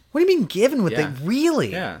game. What do you mean given with it?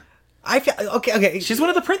 Really? Yeah. I feel okay. She's one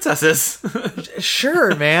of the princesses.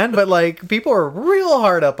 Sure, man, but like people are real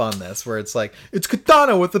hard up on this, where it's like it's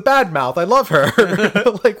Katana with the bad mouth. I love her.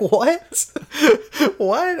 Like what?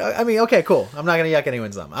 What? I mean, okay, cool. I'm not gonna yuck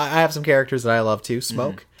anyone's thumb. I have some characters that I love too.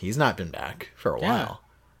 Smoke. He's not been back for a while.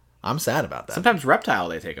 I'm sad about that. Sometimes Reptile,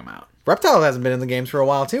 they take him out. Reptile hasn't been in the games for a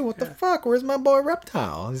while too. What the fuck? Where's my boy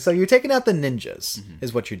Reptile? So you're taking out the ninjas,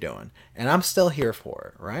 is what you're doing, and I'm still here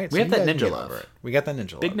for it, right? We have that ninja love. We got that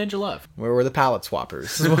ninja love. Big ninja love. We're the palette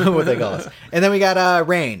swappers, is what they call us. And then we got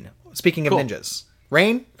Rain. Speaking of ninjas,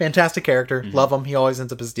 Rain, fantastic character, love him. He always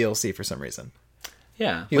ends up as DLC for some reason.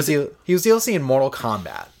 Yeah, he was DLC in Mortal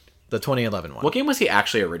Kombat, the 2011 one. What game was he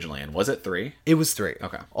actually originally in? Was it 3? It was 3.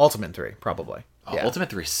 Okay, Ultimate 3 probably. Oh, yeah. Ultimate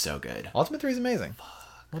 3 is so good. Ultimate 3 is amazing.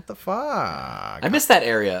 What the fuck? I miss that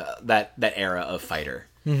that era of fighter.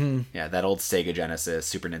 Yeah, that old Sega Genesis,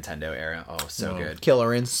 Super Nintendo era. Oh, so good.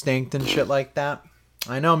 Killer Instinct and shit like that.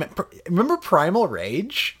 I know, man. Remember Primal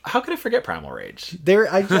Rage? How could I forget Primal Rage?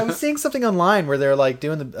 I was seeing something online where they're like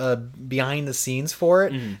doing the behind the scenes for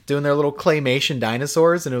it, doing their little claymation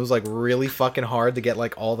dinosaurs, and it was like really fucking hard to get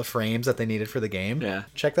like all the frames that they needed for the game. Yeah,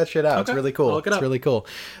 check that shit out. Okay. It's really cool. It's really cool.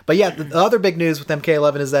 But yeah, the other big news with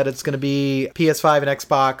MK11 is that it's going to be PS5 and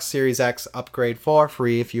Xbox Series X upgrade for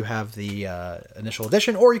free if you have the initial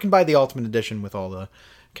edition, or you can buy the Ultimate Edition with all the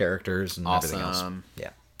characters and everything else. Yeah.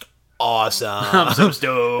 Awesome. I'm so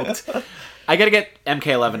stoked. I gotta get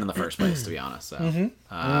MK11 in the first place, to be honest. So.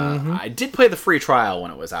 I did play the free trial when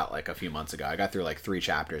it was out like a few months ago. I got through like 3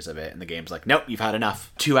 chapters of it, and the game's like, nope, you've had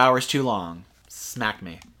enough. 2 hours too long. Smacked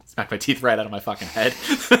my teeth right out of my fucking head.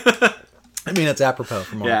 I mean, it's apropos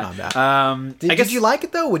for Mortal Kombat. Did you like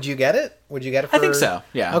it though? Would you get it? Would you get it? I think so.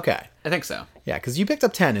 Yeah. Okay. I think so. Yeah, because you picked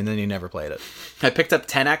up 10 and then you never played it. I picked up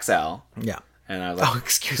 10XL. Yeah. And I was like, oh,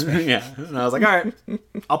 excuse me. Yeah. And I was like, all right,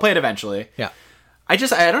 I'll play it eventually. Yeah. I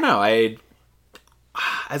don't know.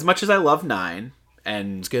 As much as I love 9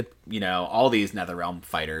 and it's good, you know, all these NetherRealm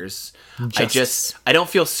fighters, I don't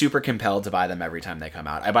feel super compelled to buy them every time they come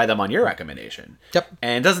out. I buy them on your recommendation. Yep.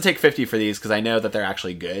 And it doesn't take 50 for these because I know that they're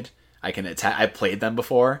actually good. I've played them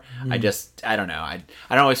before. I don't know. I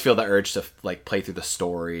don't always feel the urge to like play through the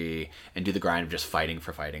story and do the grind of just fighting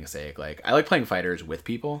for fighting's sake. Like I like playing fighters with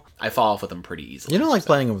people. I fall off with them pretty easily. You don't like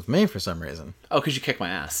playing them with me for some reason. Oh, because you kick my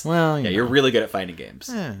ass. Well, you're really good at fighting games.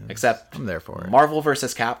 Yeah, except I'm there for it. Marvel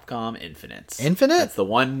vs. Capcom Infinite. Infinite? That's the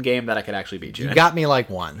one game that I could actually beat you. You got me like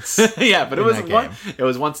once. Yeah, but it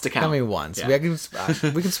was once to count. Tell me once. Yeah.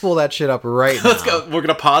 We can spool that shit up right now. Let's go. We're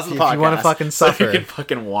gonna pause the podcast. If you want to fucking suffer, so you can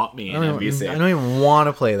fucking want me in NBC. I don't even want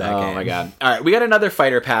to play that game. Oh my god. Alright, we got another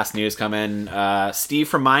Fighter Pass news coming. Steve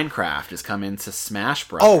from Minecraft is coming to Smash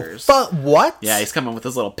Brothers. Oh, but what? Yeah, he's coming with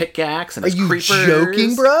his little pickaxe and his creepers. Are you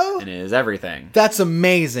joking, bro? And his everything. That's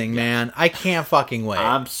amazing, man. I can't fucking wait.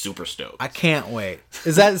 I'm super stoked. I can't wait.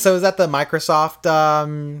 Is that the Microsoft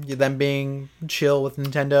them being chill with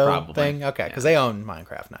Nintendo thing? Okay, because they own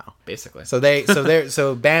Minecraft now. Basically.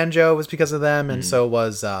 So Banjo was because of them, and so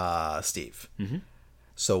was Steve. Mm-hmm.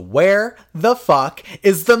 So where the fuck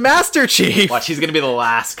is the Master Chief? Watch, he's gonna be the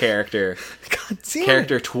last character. God damn.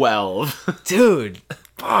 Character 12. Dude.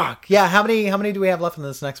 Fuck. Yeah, how many do we have left in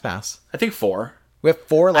this next pass? I think 4. We have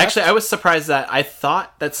 4 left? Actually, I was surprised that I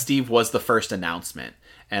thought that Steve was the first announcement.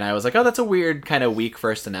 And I was like, oh, that's a weird kind of weak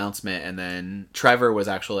first announcement. And then Trevor was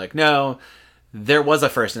actually like, no, there was a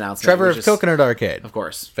first announcement. Trevor of Coconut Arcade. Of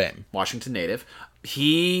course. Fame. Washington native.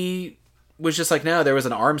 He was just like, no, there was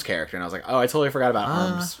an ARMS character. And I was like, oh, I totally forgot about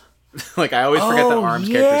ARMS. Like, I always forget that ARMS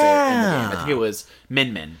characters are in the game. I think it was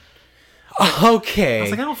Min Min. Okay. I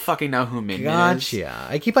was like, I don't fucking know who Min Min is. Gotcha.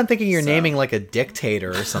 I keep on thinking you're naming like a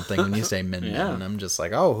dictator or something when you say Min Min. Yeah. And I'm just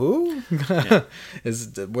like, oh, who?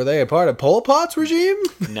 Were they a part of Pol Pot's regime?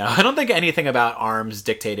 No, I don't think anything about ARMS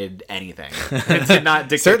dictated anything. It did not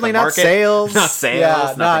dictate Certainly the not market. sales. Not sales.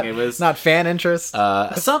 Yeah, nothing. It was not fan interest.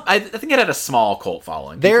 I think it had a small cult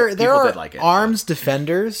following. There People are did like it, ARMS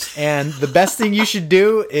defenders, and the best thing you should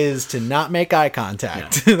do is to not make eye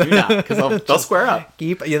contact. Do not, because they'll square up.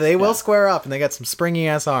 They will square up, and they got some springy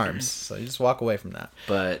ass arms, so you just walk away from that.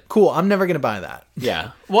 But cool, I'm never gonna buy that.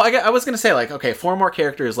 Yeah. Well, I was gonna say, like, okay, 4 more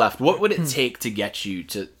characters left. What would it take to get you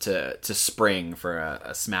to spring for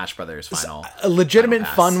a Smash Brothers final? A legitimate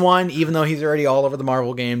final fun one, even though he's already all over the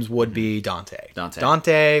Marvel games, would be Dante.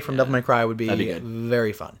 Dante from Devil May Cry would be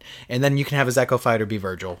very fun. And then you can have his Echo Fighter be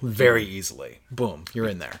Virgil very easily. Boom, you're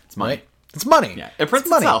in there. It's money. Right? It's money. Yeah, it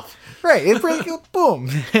prints itself. Right. It prints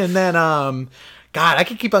boom. And then God, I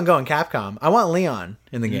could keep on going. Capcom. I want Leon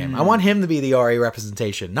in the game. I want him to be the RA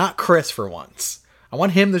representation, not Chris for once. I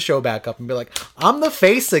want him to show back up and be like, I'm the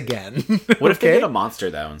face again. What if they did a monster,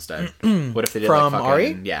 though, instead? What if they did from like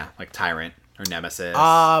Ari? Yeah, like Tyrant or Nemesis.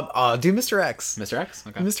 Do Mr. X. Mr. X?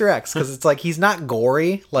 Okay. Mr. X, because it's like he's not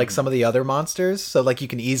gory like some of the other monsters, so like you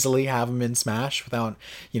can easily have him in Smash without,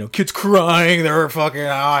 kids crying their fucking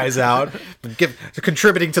eyes out,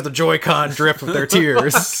 contributing to the Joy-Con drip with their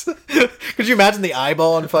tears. Could you imagine the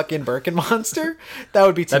eyeball on fucking Birkin Monster? That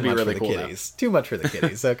would be too much really for the kiddies. Too much for the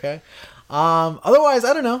kiddies, okay? Otherwise,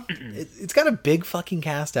 I don't know. It's got a big fucking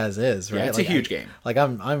cast as is, right? Yeah, it's like, a huge game. Like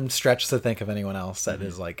I'm stretched to think of anyone else that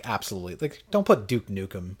is like absolutely like. Don't put Duke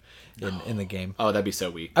Nukem in the game. Oh, that'd be so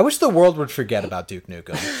weak. I wish the world would forget about Duke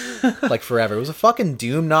Nukem, like forever. It was a fucking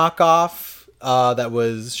Doom knockoff that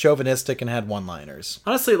was chauvinistic and had one-liners.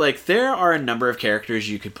 Honestly, like there are a number of characters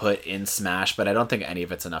you could put in Smash, but I don't think any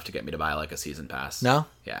of it's enough to get me to buy like a season pass. No,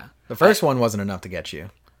 yeah, the first one wasn't enough to get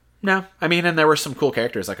you. No, I mean, and there were some cool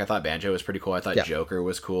characters. Like I thought Banjo was pretty cool. I thought Joker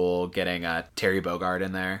was cool. Getting Terry Bogard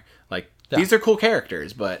in there, like these are cool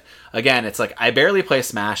characters. But again, it's like I barely play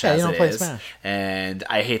Smash as it is, and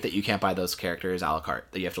I hate that you can't buy those characters a la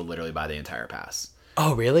carte. That you have to literally buy the entire pass.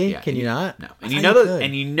 Oh, really? Yeah, Can you not? No, and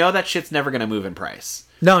you know that shit's never gonna move in price.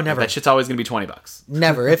 No, never. That shit's always gonna be $20.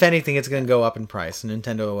 Never. If anything, it's gonna go up in price. And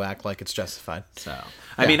Nintendo will act like it's justified. So,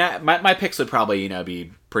 I mean, my picks would probably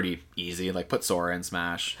be pretty easy. Like put Sora in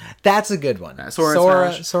Smash. That's a good one.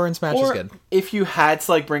 Sora in Smash is good. If you had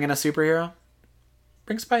to like bring in a superhero,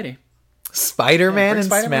 bring Spidey. Spider-Man in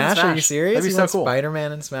Smash? Are you serious? That'd be so cool.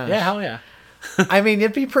 Spider-Man in Smash. Yeah, hell yeah. I mean,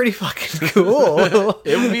 it'd be pretty fucking cool.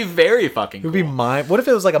 It would be very fucking cool. It would be what if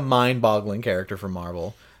it was like a mind-boggling character from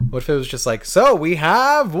Marvel? What if it was just like, so we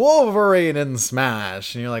have Wolverine in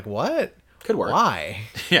Smash, and you're like, what? Could work. Why?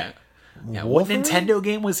 Yeah. Yeah. What Nintendo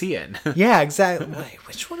game was he in? Yeah, exactly. Wait,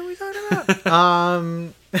 which one are we talking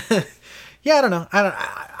about? Yeah, I don't know.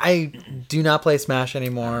 I do not play Smash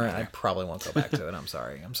anymore. I probably won't go back to it. I'm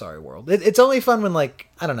sorry, world. It's only fun when like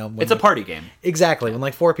I don't know. It's a party game. Exactly. When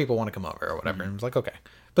like 4 people want to come over or whatever, and it's like okay,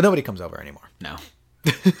 but nobody comes over anymore. No.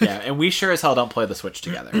 Yeah, and we sure as hell don't play the Switch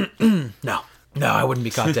together. No, I wouldn't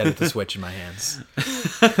be caught dead with the Switch in my hands.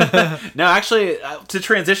 No, actually, to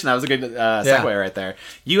transition, that was a good segue right there.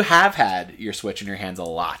 You have had your Switch in your hands a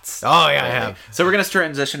lot. Oh, yeah, I have. So we're going to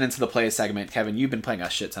transition into the play segment. Kevin, you've been playing a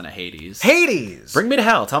shit ton of Hades. Bring me to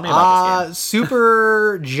hell. Tell me about this game.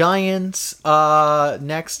 Super Giant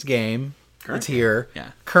next game. It's here.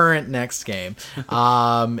 Yeah. Current next game.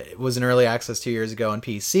 It was in early access 2 years ago on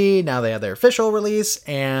PC. Now they have their official release,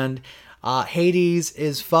 and Hades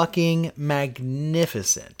is fucking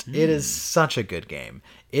magnificent. It is such a good game.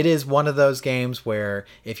 It is one of those games where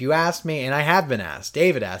if you ask me, and I have been asked,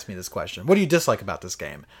 David asked me this question, what do you dislike about this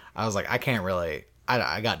game? I was like, I can't really,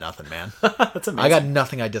 I got nothing, man. That's amazing. I got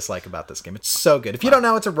nothing I dislike about this game. It's so good. If you don't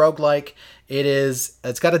know, it's a roguelike.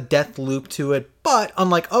 It's got a death loop to it, but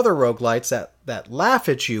unlike other roguelites that laugh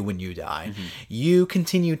at you when you die, you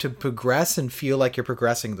continue to progress and feel like you're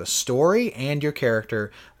progressing the story and your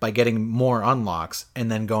character by getting more unlocks and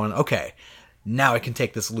then going, okay, now I can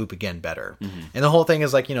take this loop again better. And the whole thing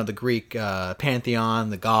is like, the Greek pantheon,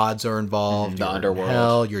 the gods are involved. The underworld.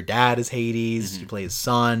 Hell, your dad is Hades. You play his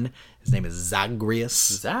son. His name is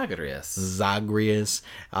Zagreus.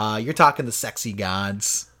 You're talking the sexy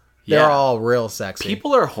gods. They're all real sexy.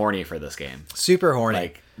 People are horny for this game. Super horny.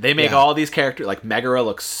 Like, they make all these characters, like Megara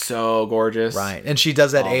looks so gorgeous. Right. And she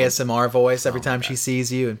does that ASMR voice every time she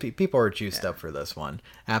sees you, and people are juiced up for this one.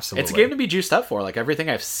 Absolutely. It's a game to be juiced up for. Like, everything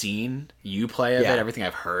I've seen you play of it, everything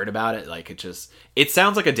I've heard about it, like, it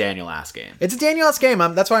sounds like a Daniel-ass game. It's a Daniel-ass game.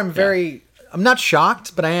 That's why I'm not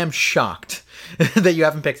shocked, but I am shocked that you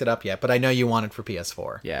haven't picked it up yet, but I know you want it for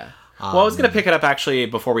PS4. Yeah. Well, I was going to pick it up, actually,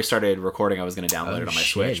 before we started recording. I was going to download it on my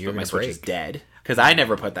Switch, but my Switch is dead. Because I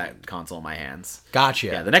never put that console in my hands. Gotcha.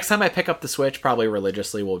 Yeah, the next time I pick up the Switch, probably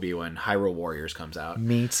religiously, will be when Hyrule Warriors comes out.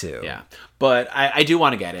 Me too. Yeah. But I do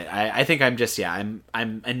want to get it. I think I'm just, I'm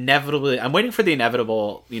inevitably, I'm waiting for the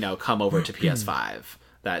inevitable, come over to PS5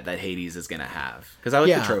 that Hades is going to have. Because I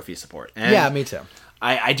like the trophy support. And me too.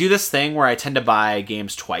 I do this thing where I tend to buy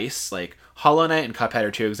games twice. Like, Hollow Knight and Cuphead are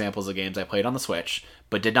two examples of games I played on the Switch,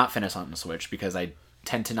 but did not finish on the Switch because I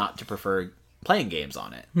tend to not to prefer playing games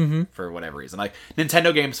on it for whatever reason. Like,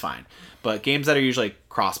 Nintendo games, fine, but games that are usually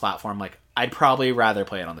cross-platform, like, I'd probably rather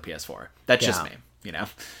play it on the PS4. That's just me,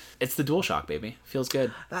 It's the DualShock, baby. Feels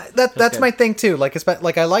good. That's good. My thing too. Like,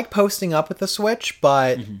 I like posting up with the Switch,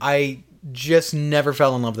 but I just never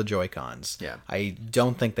fell in love with the Joy-Cons. Yeah, I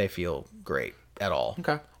don't think they feel great at all.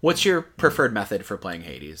 Okay. What's your preferred method for playing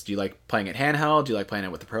Hades? Do you like playing it handheld? Do you like playing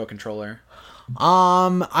it with the Pro Controller?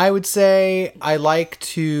 I would say I like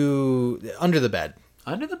to under the bed.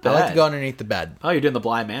 Under the bed? I like to go underneath the bed. Oh, you're doing the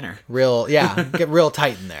Bly Manor. Get real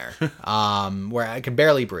tight in there. Where I can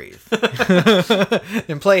barely breathe.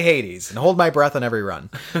 And play Hades and hold my breath on every run.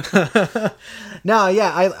 I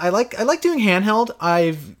like doing handheld.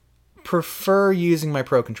 I prefer using my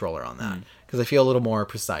Pro Controller on that because I feel a little more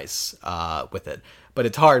precise with it. But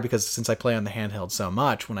it's hard because since I play on the handheld so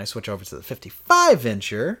much, when I switch over to the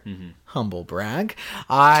 55-incher, humble brag,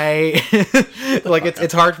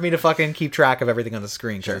 it's hard for me to fucking keep track of everything on the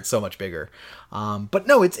screen because it's so much bigger. But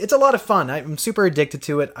no, it's a lot of fun. I'm super addicted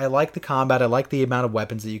to it. I like the combat. I like the amount of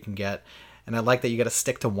weapons that you can get. And I like that you got to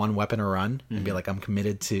stick to one weapon a run and be like, I'm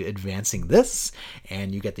committed to advancing this.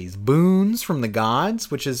 And you get these boons from the gods,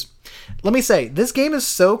 which is, let me say, this game is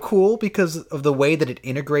so cool because of the way that it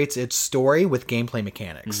integrates its story with gameplay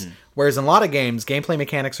mechanics. Whereas in a lot of games, gameplay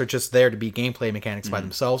mechanics are just there to be gameplay mechanics by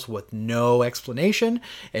themselves with no explanation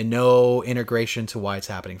and no integration to why it's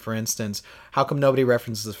happening. For instance, how come nobody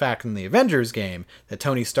references the fact in the Avengers game that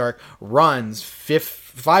Tony Stark runs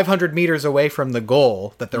 500 meters away from the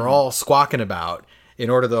goal that they're all squawking about in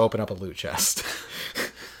order to open up a loot chest?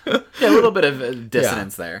 A little bit of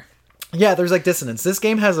dissonance there. Yeah, there's like dissonance. This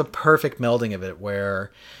game has a perfect melding of it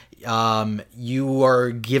where you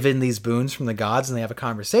are given these boons from the gods and they have a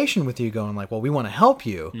conversation with you going like, well, we want to help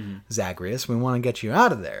you, Zagreus. We want to get you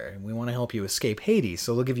out of there. We want to help you escape Hades.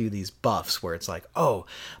 So they'll give you these buffs where it's like, oh,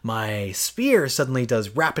 my spear suddenly does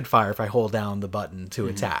rapid fire if I hold down the button to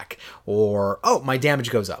attack. Or, oh, my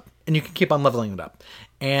damage goes up. And you can keep on leveling it up.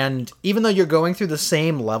 And even though you're going through the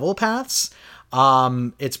same level paths,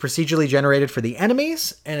 it's procedurally generated for the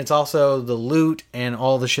enemies, and it's also the loot and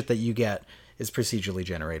all the shit that you get is procedurally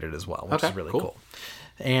generated as well, which is really cool.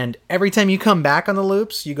 And every time you come back on the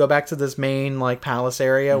loops, you go back to this main like palace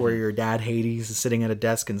area where your dad Hades is sitting at a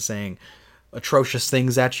desk and saying atrocious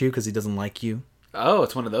things at you because he doesn't like you. Oh,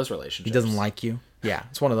 it's one of those relationships. He doesn't like you. Yeah,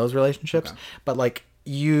 it's one of those relationships. Okay. But like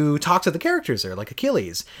you talk to the characters there, like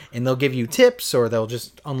Achilles, and they'll give you tips or they'll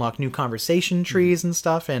just unlock new conversation trees and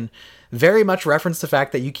stuff, and very much reference the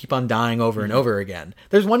fact that you keep on dying over and over again.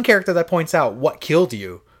 There's one character that points out what killed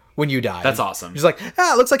you when you died. That's awesome. He's like,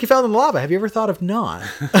 it looks like you fell in the lava. Have you ever thought of not?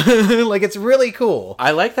 Like, it's really cool.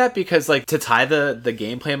 I like that because, like, to tie the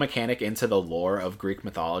gameplay mechanic into the lore of Greek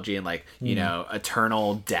mythology and, like, you know,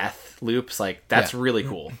 eternal death loops, like, that's really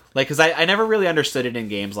cool. Like, because I never really understood it in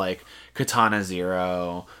games like Katana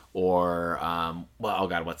Zero or,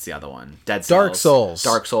 what's the other one? Dead Cells.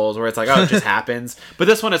 Dark Souls, where it's like, oh, it just happens. But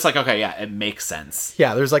this one, it's like, okay, yeah, it makes sense.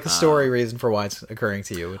 Yeah, there's like a story reason for why it's occurring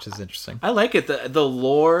to you, which is interesting. I like it. The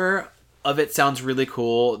lore of it sounds really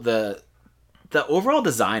cool. The overall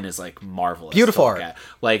design is like marvelous. Beautiful art.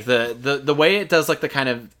 Like the way it does like the kind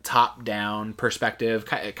of top down perspective,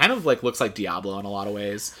 it kind of like looks like Diablo in a lot of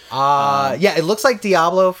ways. Yeah, it looks like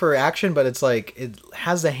Diablo for action, but it's like it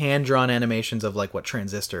has the hand drawn animations of like what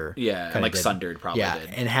Transistor. Yeah, and like Sundered probably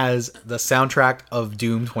did. And has the soundtrack of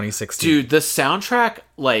Doom 2016. Dude, the soundtrack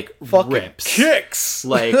like fucking rips, kicks.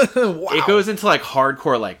 Like wow. It goes into like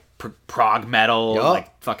hardcore like prog metal,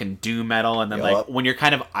 like fucking doom metal, and then like when you're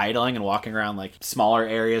kind of idling and walking around like smaller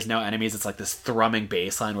areas, no enemies, it's like this thrumming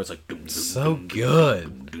bass line where it's like so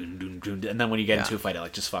good. and then when you get into a fight, it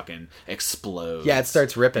like just fucking explodes. Yeah, it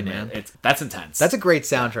starts ripping, man. That's intense. That's a great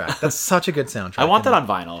soundtrack. That's such a good soundtrack. I want that on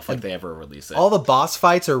vinyl if like they ever release it. All the boss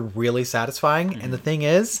fights are really satisfying, and the thing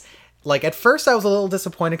is, like at first I was a little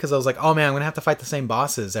disappointed because I was like, oh man, I'm gonna have to fight the same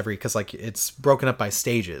bosses because like it's broken up by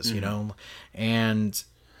stages, you know,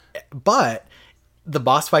 but the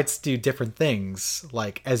boss fights do different things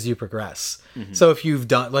like as you progress. So if you've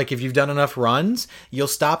done enough runs, you'll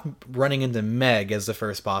stop running into Meg as the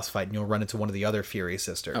first boss fight and you'll run into one of the other Fury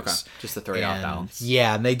sisters. Okay. Just to throw you off balance.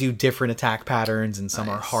 Yeah, and they do different attack patterns and some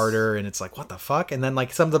are harder and it's like, what the fuck? And then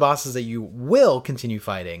like some of the bosses that you will continue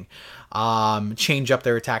fighting change up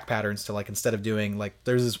their attack patterns to like instead of doing like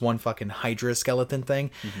there's this one fucking Hydra skeleton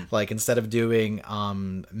thing, like instead of doing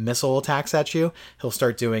missile attacks at you, he'll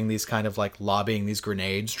start doing these kind of like lobbing these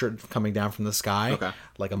grenades coming down from the sky,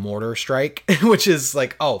 like a mortar strike, which is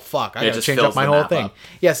like, oh fuck, I gotta change up my whole thing.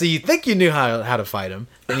 Yeah, so you think you knew how to fight him,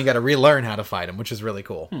 then you gotta relearn how to fight him, which is really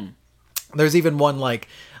cool. There's even one like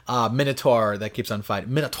Minotaur that keeps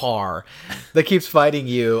fighting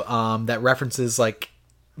you that references like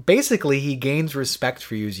basically he gains respect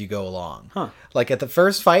for you as you go along. Like at the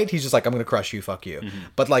first fight he's just like, I'm gonna crush you, fuck you.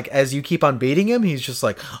 But like as you keep on beating him, he's just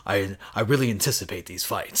like, I really anticipate these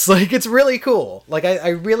fights. Like it's really cool. Like I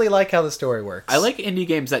really like how the story works. I like indie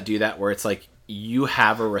games that do that where it's like you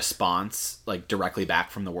have a response like directly back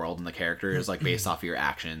from the world and the characters like based off of your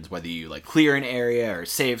actions, whether you like clear an area or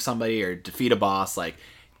save somebody or defeat a boss. Like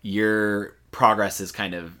your progress is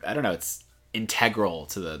kind of, I don't know, it's integral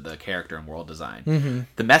to the character and world design.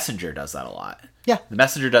 The Messenger does that a lot. Yeah, the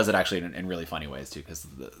Messenger does it actually in really funny ways too, because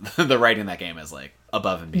the writing in that game is like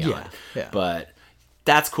above and beyond. But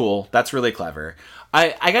that's cool. That's really clever.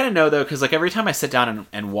 I gotta know though, because like every time I sit down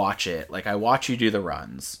and watch it, like I watch you do the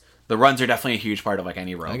runs. The runs are definitely a huge part of like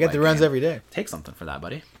any roguelike. I get the runs every day. Take something for that,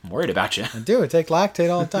 buddy. I'm worried about you. I do. I take lactate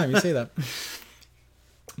all the time. You see that.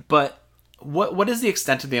 But what is the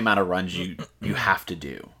extent of the amount of runs you have to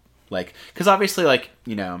do? Like, because obviously, like,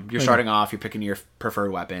 you know, you're starting off, you're picking your preferred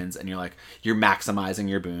weapons, and you're maximizing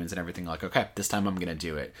your boons and everything. Like, okay, this time I'm gonna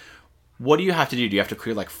do it. What do you have to do? Do you have to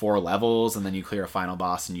clear like 4 levels and then you clear a final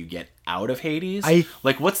boss and you get out of Hades?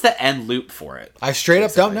 Like, what's the end loop for it? I straight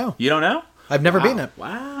up don't know. You don't know? I've never beaten it.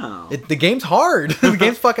 Wow. The game's hard. The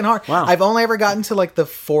game's fucking hard. Wow. I've only ever gotten to like the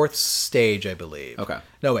 4th stage, I believe. Okay.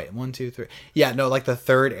 No, wait. 1, 2, 3. Yeah, no, like the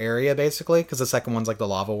 3rd area, basically, because the second one's like the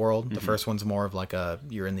lava world. The first one's more of like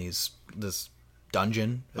you're in this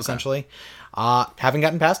dungeon, essentially. Haven't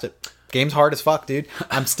gotten past it. Game's hard as fuck, dude.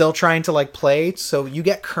 I'm still trying to like play, so you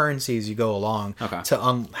get currency as you go along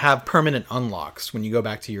to have permanent unlocks when you go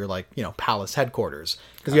back to your like, you know, palace headquarters.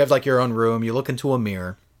 Because you have like your own room, you look into a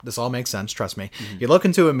mirror. This all makes sense, trust me. You look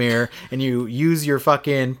into a mirror and you use your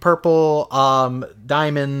fucking purple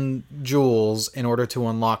diamond jewels in order to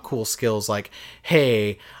unlock cool skills like,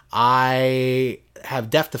 hey, I have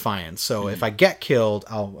Death Defiance, so if I get killed,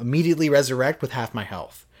 I'll immediately resurrect with half my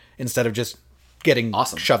health instead of just getting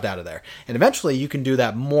shoved out of there. And eventually you can do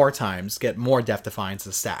that more times, get more Death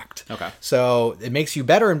Defiances stacked. Okay. So it makes you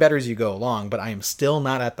better and better as you go along, but I am still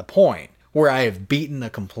not at the point where I have beaten a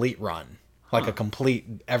complete run. Like a complete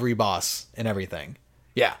every boss and everything.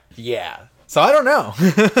 Yeah. So I don't know.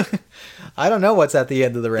 I don't know what's at the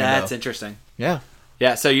end of the rainbow. That's interesting. Yeah.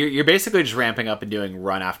 Yeah, so you're basically just ramping up and doing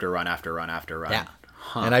run after run after run after run. Yeah.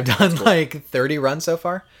 And I've done like 30 runs so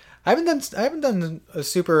far. I haven't done a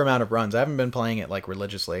super amount of runs. I haven't been playing it like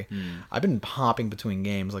religiously. I've been hopping between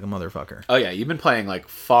games like a motherfucker. Oh yeah, you've been playing like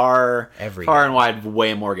far and wide,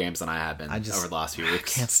 way more games than I have been over the last few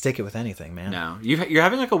weeks. I can't stick it with anything, man. No, you're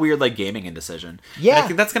having like a weird like gaming indecision. Yeah, and I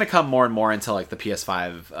think that's gonna come more and more until like the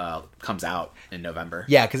PS5 comes out in November.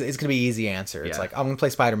 Yeah, because it's gonna be easy answer. It's like I'm gonna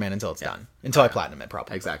play Spider-Man until it's done, until I platinum it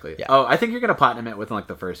probably. Exactly. Yeah. Oh, I think you're gonna platinum it within like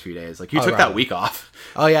the first few days. Like you took that week off.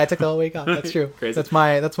 Oh yeah, I took the whole week off. That's true. Crazy. That's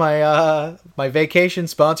my my vacation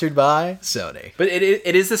sponsored by Sony. But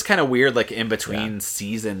it is this kind of weird like in between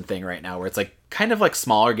season thing right now where it's like kind of like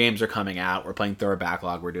smaller games are coming out. We're playing through our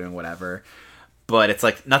backlog. We're doing whatever. But it's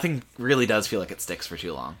like nothing really does feel like it sticks for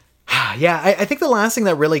too long. Yeah, I think the last thing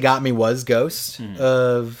that really got me was Ghost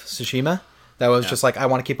of Tsushima. That was just like, I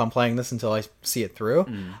want to keep on playing this until I see it through.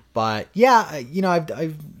 But yeah, you know,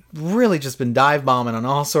 I've really just been dive bombing on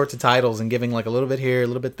all sorts of titles and giving like a little bit here, a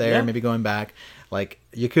little bit there, maybe going back. Like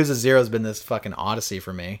Yakuza 0 has been this fucking odyssey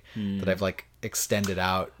for me that I've like extended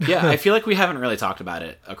out. Yeah, I feel like we haven't really talked about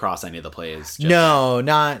it across any of the plays. No,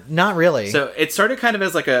 not really. So it started kind of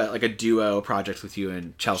as like a duo project with you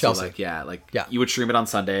and Chelsea. You would stream it on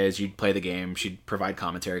Sundays. You'd play the game. She'd provide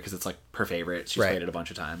commentary because it's like her favorite. She's played it a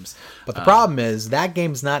bunch of times. But the problem is that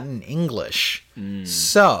game's not in English.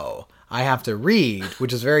 So I have to read,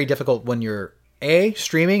 which is very difficult when you're A,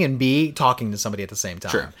 streaming, and B, talking to somebody at the same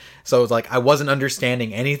time. Sure. So it's like I wasn't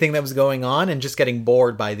understanding anything that was going on and just getting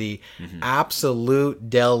bored by the absolute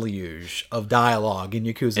deluge of dialogue in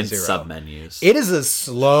Yakuza 0. Sub-menus. It is a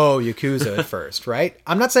slow Yakuza at first, right?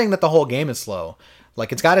 I'm not saying that the whole game is slow.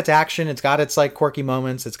 Like, it's got its action, it's got its, like, quirky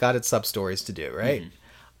moments, it's got its sub-stories to do, right?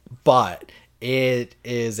 But it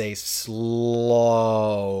is a slow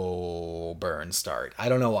burn start. I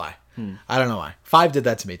don't know why. I don't know why. 5 did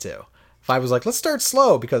that to me, too. 5 was like, let's start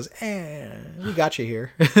slow because, we got you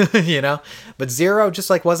here, you know? But 0 just,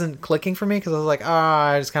 like, wasn't clicking for me because I was like,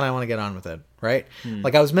 I just kind of want to get on with it, right?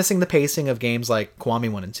 Like, I was missing the pacing of games like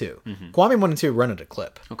Kiwami 1 and 2. Kiwami 1 and 2 run at a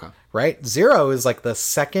clip. Okay. Right? 0 is, like, the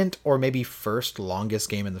second or maybe first longest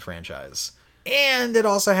game in the franchise. And it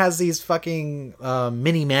also has these fucking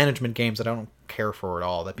mini management games that I don't care for at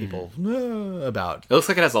all that people about. It looks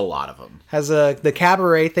like it has a lot of them. Has the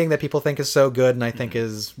cabaret thing that people think is so good and I think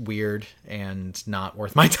is weird and not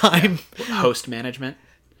worth my time. Host management.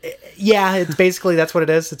 Yeah, it's basically that's what it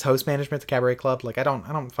is. It's host management, the cabaret club. Like I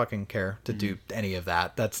don't fucking care to do any of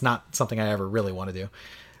that. That's not something I ever really want to do.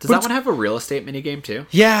 Does that one have a real estate minigame too?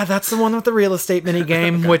 Yeah, that's the one with the real estate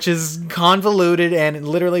minigame, which is convoluted and it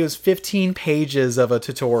literally was 15 pages of a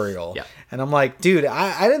tutorial. Yeah. And I'm like, dude,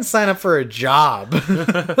 I didn't sign up for a job.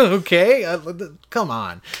 Okay? Come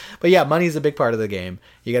on. But yeah, money is a big part of the game.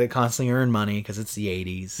 You got to constantly earn money because it's the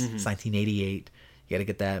 80s. It's 1988. You got to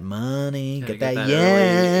get that money, get that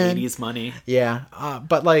yen. 80s money. Yeah.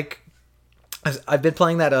 But like, I've been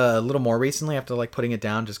playing that a little more recently after like putting it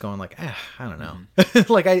down, just going like, I don't know.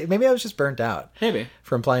 Like maybe I was just burnt out. Maybe.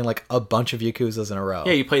 From playing like a bunch of Yakuzas in a row.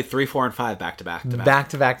 Yeah, you played 3, 4, and 5 back to back to back. Back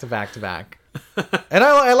to back to back to back. And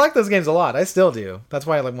I like those games a lot. I still do. That's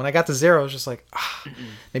why like when I got to 0, I was just like,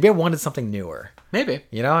 maybe I wanted something newer. Maybe.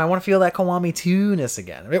 You know, I want to feel that Kiwami 2-ness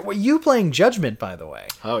again. You playing Judgment, by the way.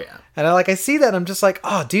 Oh, yeah. And I see that, I'm just like,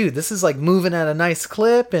 oh, dude, this is like moving at a nice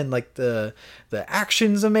clip, and like the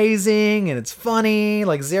action's amazing, and it's funny.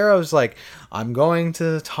 Like 0's like, I'm going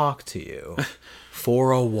to talk to you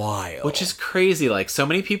for a while. Which is crazy. Like, so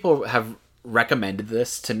many people have recommended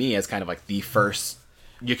this to me as kind of like the first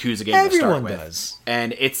Yakuza game to start with. Does.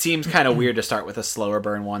 And it seems kind of weird to start with a slower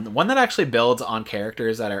burn one that actually builds on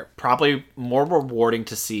characters that are probably more rewarding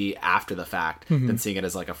to see after the fact than seeing it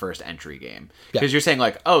as like a first entry game. Because you're saying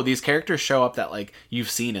like, oh, these characters show up that like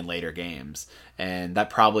you've seen in later games, and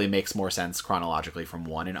that probably makes more sense chronologically from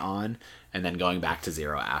 1 and on, and then going back to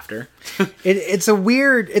 0 after. It's a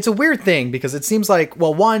weird thing because it seems like,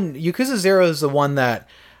 well, Yakuza 0 is the one that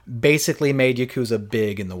basically made Yakuza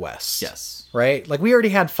big in the West. Yes. Right? Like, we already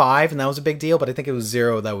had 5, and that was a big deal, but I think it was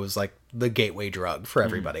 0 that was, like, the gateway drug for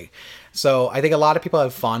everybody. So, I think a lot of people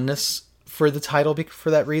have fondness for the title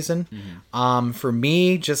for that reason. For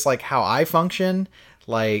me, just, like, how I function,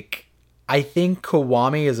 like, I think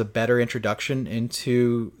Kiwami is a better introduction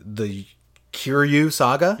into the Kiryu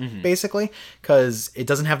saga, basically, because it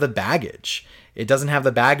doesn't have the baggage. It doesn't have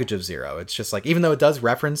the baggage of 0. It's just like, even though it does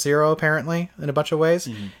reference 0 apparently in a bunch of ways,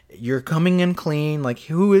 you're coming in clean. Like,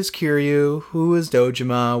 who is Kiryu? Who is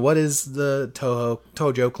Dojima? What is the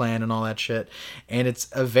Tojo clan and all that shit? And it's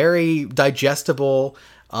a very digestible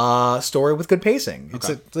story with good pacing.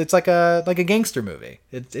 Okay. It's like a gangster movie.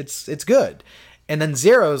 It's good. And then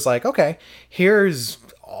 0 is like, okay, here's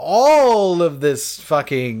all of this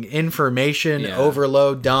fucking information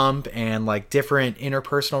overload dump and like different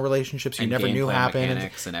interpersonal relationships you never knew happened,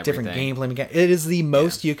 and different gameplay mechanics. It is the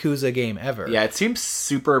most Yakuza game ever. Yeah, it seems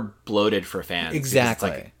super bloated for fans. Exactly.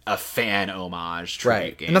 It's like a fan homage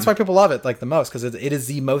tribute game. And that's why people love it like the most, because it is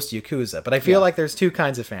the most Yakuza. But I feel like there's two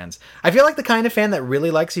kinds of fans. I feel like the kind of fan that really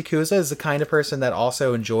likes Yakuza is the kind of person that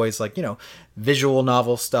also enjoys like, you know, visual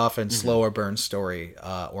novel stuff and slower burn story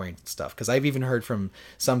oriented stuff. Because I've even heard from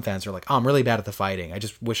some fans who are like, oh, I'm really bad at the fighting. I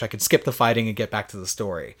just wish I could skip the fighting and get back to the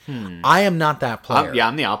story. I am not that player.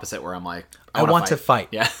 I'm the opposite, where I'm like, I want to fight.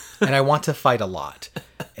 Yeah. And I want to fight a lot.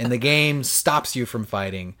 And the game stops you from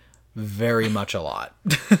fighting very much a lot.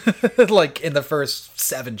 Like in the first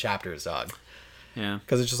 7 chapters, dog. Yeah.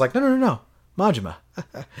 Because it's just like, no. Majima,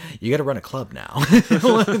 you got to run a club now.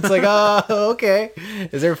 It's like, oh, okay.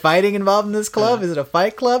 Is there fighting involved in this club? Is it a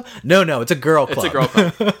fight club? No, it's a girl club. It's a girl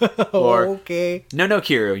club. Or, okay. No,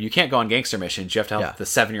 Kiryu, you can't go on gangster missions. You have to help the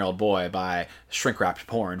 7-year-old boy buy shrink-wrapped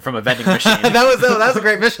porn from a vending machine. that was a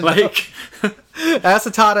great mission. Like,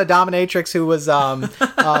 Asa taught a dominatrix who was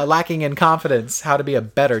lacking in confidence how to be a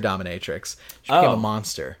better dominatrix. She became a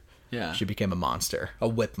monster. Yeah. She became a monster, a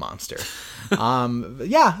whip monster.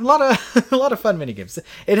 Yeah, a lot of fun minigames.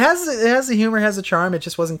 It has the humor, has the charm. It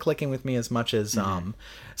just wasn't clicking with me as much as some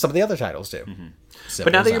of the other titles do.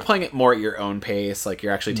 But now that you're playing it more at your own pace, like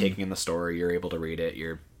you're actually taking in the story, you're able to read it,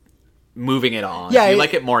 you're moving it on. Yeah, do you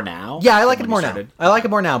like it more now? Yeah, I like it more now. I like it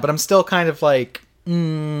more now, but I'm still kind of like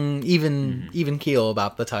even keel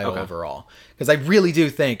about the title overall, because I really do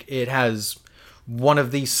think it has one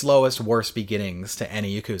of the slowest, worst beginnings to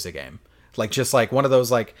any Yakuza game. Like, just like one of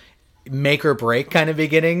those like make or break kind of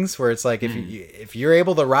beginnings where it's like if you're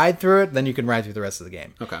able to ride through it, then you can ride through the rest of the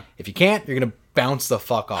game. Okay. If you can't, you're gonna bounce the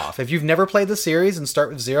fuck off. If you've never played the series and start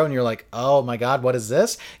with 0 and you're like, oh my god, what is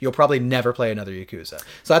this? You'll probably never play another Yakuza.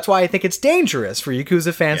 So that's why I think it's dangerous for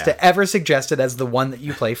Yakuza fans to ever suggest it as the one that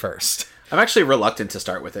you play first. I'm actually reluctant to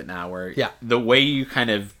start with it now, where the way you kind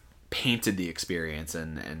of painted the experience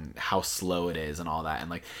and how slow it is and all that, and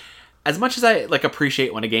like as much as I like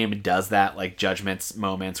appreciate when a game does that, like Judgment's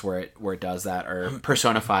moments where it does that, or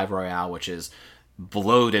Persona 5 Royale, which is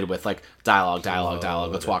bloated with like dialogue.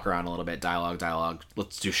 Let's walk around a little bit. Dialogue.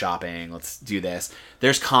 Let's do shopping. Let's do this.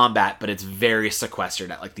 There's combat, but it's very sequestered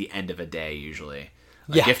at like the end of a day usually.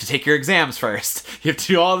 Like, you have to take your exams first. You have to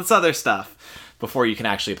do all this other stuff before you can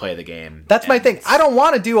actually play the game. That's my thing. I don't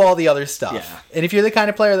want to do all the other stuff. Yeah. And if you're the kind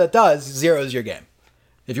of player that does, 0 is your game.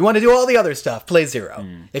 If you want to do all the other stuff, play 0.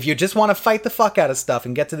 If you just want to fight the fuck out of stuff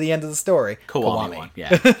and get to the end of the story, Kiwami.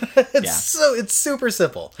 Yeah. It's super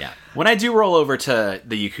simple. Yeah. When I do roll over to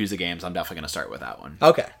the Yakuza games, I'm definitely going to start with that one.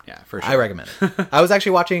 Okay. Yeah, for sure. I recommend it. I was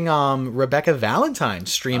actually watching Rebecca Valentine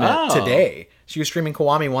stream it today. She was streaming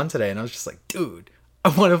Kiwami 1 today, and I was just like, dude, I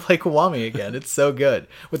want to play Kiwami again. It's so good.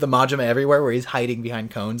 With the Majima everywhere where he's hiding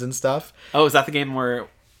behind cones and stuff. Oh, is that the game where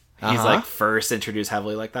he's like first introduced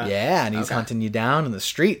heavily like that? Yeah, and he's hunting you down in the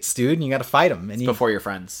streets, dude, and you got to fight him. And before your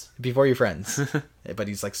friends. Before your friends. But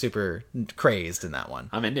he's like super crazed in that one.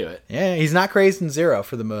 I'm into it. Yeah, he's not crazed in 0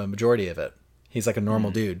 for the majority of it. He's like a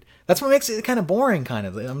normal dude. That's what makes it kind of boring, kind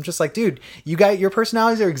of. I'm just like, dude, your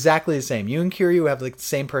personalities are exactly the same. You and Kiryu have like the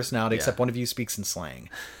same personality, except one of you speaks in slang.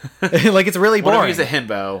 Like, it's really boring. One of you is a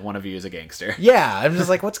himbo, one of you is a gangster. Yeah, I'm just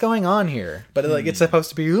like, what's going on here? But like, it's supposed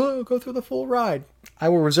to be, go through the full ride. I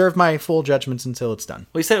will reserve my full judgments until it's done.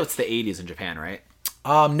 Well, you said it's the 80s in Japan, right?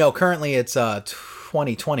 No, currently it's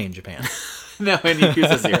 2020 in Japan. No, in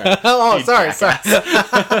Yakuza 0. Sorry.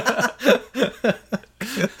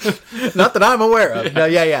 Not that I'm aware of. No,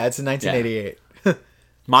 it's in 1988.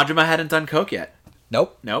 Majima hadn't done coke yet.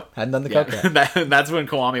 Nope. Hadn't done the coke yet. That's when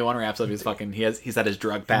Kiwami 1 wraps up. He's at his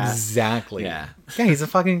drug pass. Exactly. Yeah, he's a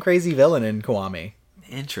fucking crazy villain in Kiwami.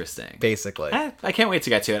 Interesting. Basically. I can't wait to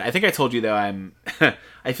get to it. I think I told you, though,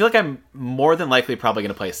 I feel like I'm more than likely probably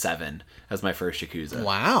going to play 7 as my first Yakuza.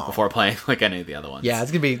 Wow. Before playing like any of the other ones. Yeah,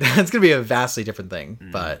 it's gonna be a vastly different thing.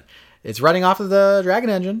 But it's running off of the Dragon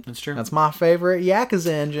engine. That's true. That's my favorite Yakuza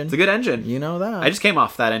engine. It's a good engine. You know that. I just came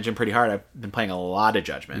off that engine pretty hard. I've been playing a lot of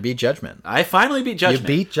Judgment. You beat Judgment. I finally beat Judgment.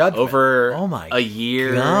 You beat Judgment. Over a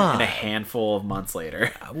year and a handful of months later.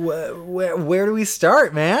 Where do we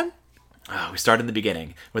start, man? We start in the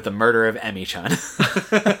beginning with the murder of Emi-chan.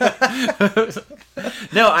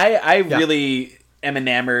 No, I really am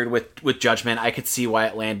enamored with Judgment. I could see why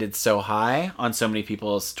it landed so high on so many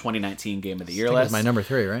people's 2019 Game of the Year list. It was my number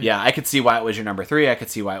 3, right? Yeah, I could see why it was your number 3. I could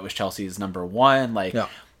see why it was Chelsea's number 1. Like,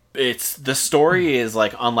 it's the story is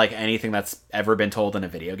like unlike anything that's ever been told in a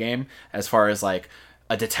video game, as far as like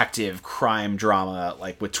a detective crime drama,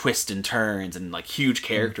 like with twists and turns and like huge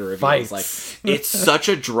character reveals. Like, it's such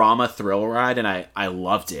a drama thrill ride, and I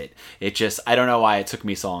loved it. It just, I don't know why it took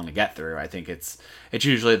me so long to get through. I think it's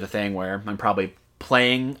usually the thing where I'm probably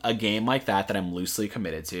playing a game like that I'm loosely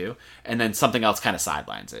committed to, and then something else kind of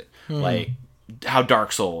sidelines it. Like how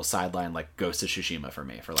Dark Souls sidelined like Ghost of Tsushima for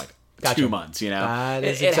me for like 2 months, you know? That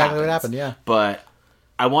is exactly what happened, yeah. But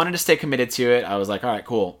I wanted to stay committed to it. I was like, all right,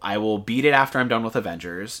 cool. I will beat it after I'm done with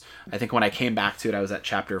Avengers. I think when I came back to it, I was at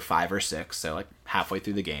chapter 5 or 6, so like halfway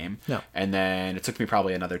through the game. No. And then it took me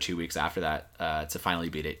probably another 2 weeks after that to finally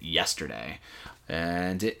beat it yesterday.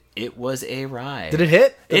 And it was a ride. Did it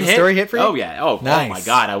hit? Did the story hit for you? Oh, yeah. Oh my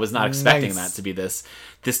God. I was not expecting that to be this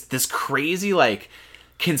crazy, like,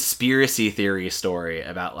 conspiracy theory story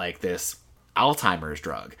about, like, this Alzheimer's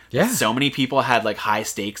drug. Yeah. That so many people had, like, high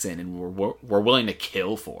stakes in and were willing to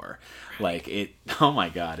kill for. Like, oh my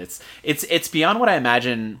God. It's beyond what I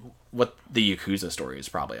imagine what the Yakuza stories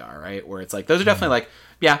probably are, right? Where it's like, those are definitely like,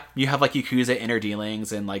 yeah, you have like Yakuza inner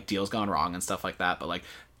dealings and like deals gone wrong and stuff like that. But like,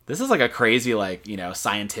 This is like a crazy, like, you know,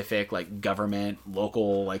 scientific, like, government,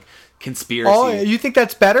 local, like, conspiracy. Oh, you think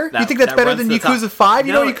that's better? You think that's better than Yakuza 5?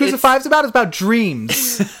 You know what Yakuza 5 is about? It's about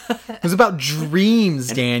dreams. It was about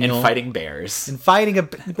dreams, Daniel. And fighting bears. And fighting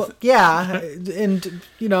yeah, and,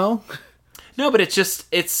 you know. No, but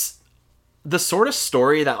it's the sort of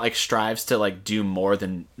story that, like, strives to, like, do more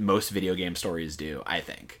than most video game stories do, I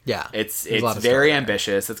think. Yeah. It's very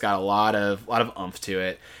ambitious. It's got a lot of oomph to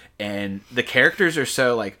it. And the characters are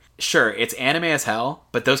so, like, sure, it's anime as hell,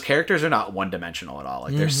 but those characters are not one-dimensional at all.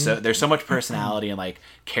 Like, there's so much personality and, like,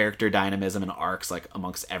 character dynamism and arcs, like,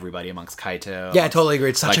 amongst everybody, amongst Kaito. Yeah, I totally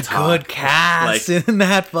agree. It's such a good cast, like, in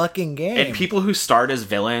that fucking game. And people who start as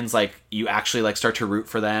villains, like, you actually, like, start to root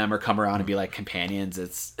for them or come around and be, like, companions.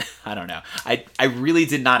 It's, I don't know. I really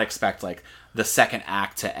did not expect, like, the second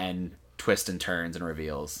act to end twists and turns and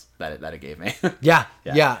reveals that it gave me. Yeah.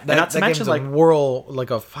 Not to mention, like, whirl,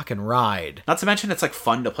 like a fucking ride. Not to mention, it's like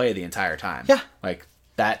fun to play the entire time. Yeah, like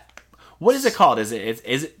that. What is it called? Is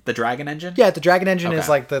it the Dragon Engine? Yeah, the Dragon Engine is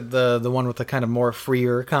like the one with the kind of more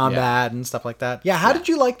freer combat and stuff like that. Yeah, how did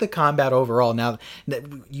you like the combat overall? Now,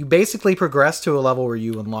 you basically progressed to a level where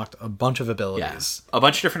you unlocked a bunch of abilities. Yeah. A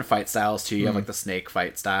bunch of different fight styles too. You have like the snake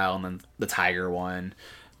fight style and then the tiger one.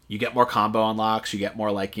 You get more combo unlocks. You get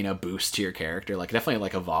more, like, you know, boost to your character. Like, it definitely,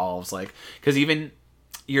 like, evolves. Like, because even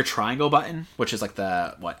your triangle button, which is like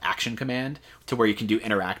the action command, to where you can do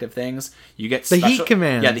interactive things, you get the heat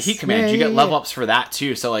commands. Yeah, the heat commands. You get level ups for that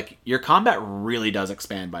too. So, like, your combat really does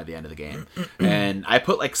expand by the end of the game. And I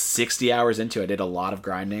put like 60 hours into it. I did a lot of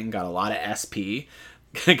grinding, got a lot of SP.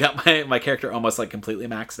 Got my character almost like completely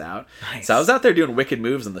maxed out. Nice. So I was out there doing wicked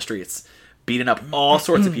moves in the streets. Beating up all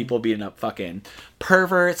sorts of people, beating up fucking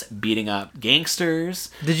perverts, beating up gangsters.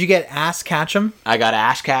 Did you get Ass Ketchum? I got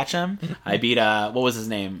Ash Ketchum. I beat what was his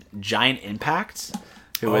name? Giant Impact,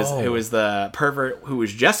 who was the pervert who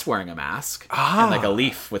was just wearing a mask and like a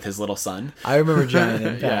leaf with his little son. I remember Giant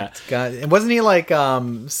Impact. God, and wasn't he like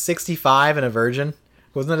 65 and a virgin?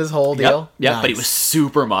 Wasn't that his whole deal? Yep, nice. But he was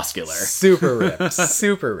super muscular. Super ripped.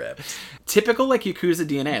 Super ripped. Typical, like, Yakuza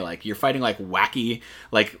DNA. Like, you're fighting, like, wacky,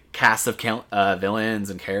 like, casts of villains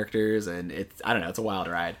and characters, and it's, I don't know, it's a wild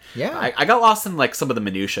ride. Yeah. I got lost in, like, some of the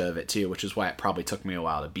minutia of it, too, which is why it probably took me a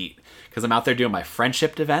while to beat. Because I'm out there doing my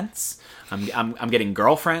friendship events. I'm getting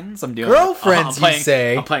girlfriends. I'm doing girlfriends.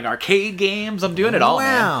 I'm playing arcade games. I'm doing it all.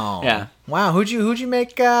 Wow. Man. Yeah. Wow. Who'd you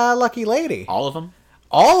make Lucky Lady? All of them.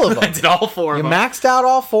 All of them. I did all 4 of them. You maxed out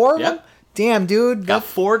all 4 of them. Damn, dude. Got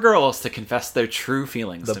 4 girls to confess their true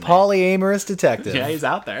feelings to me. The polyamorous detective. Yeah, he's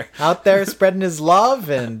out there. Out there spreading his love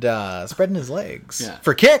and spreading his legs. Yeah.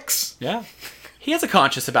 For kicks. Yeah. He has a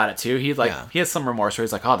conscience about it, too. He has some remorse where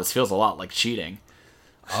he's like, oh, this feels a lot like cheating.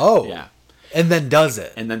 Oh. Yeah. And then does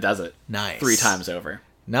it. Nice. 3 times over.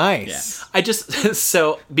 Nice. Yeah. I just,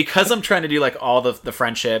 so, because I'm trying to do, like, all the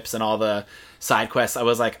friendships and all the side quests, I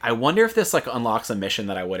was like, I wonder if this, like, unlocks a mission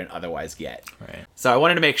that I wouldn't otherwise get. Right. So I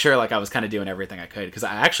wanted to make sure, like, I was kind of doing everything I could, because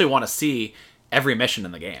I actually want to see every mission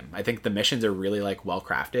in the game. I think the missions are really, like, well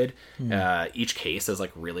crafted. Each case is,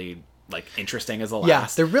 like, really, like, interesting as the last. Yeah,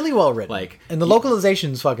 they're really well written. Like, and the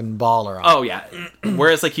localization's fucking baller on. Oh yeah.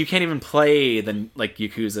 Whereas, like, you can't even play the, like,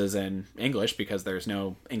 Yakuzas in English because there's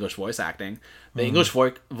no English voice acting. The English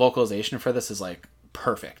vocalization for this is, like,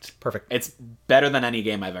 perfect. It's better than any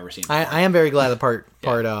game I've ever seen before. I am very glad that part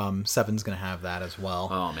 7's gonna have that as well.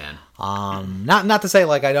 Oh man. Not to say,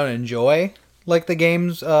 like, I don't enjoy, like, the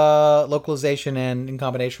game's localization and in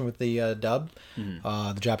combination with the dub,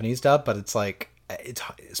 the Japanese dub, but it's like, it's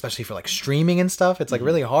especially for, like, streaming and stuff, it's like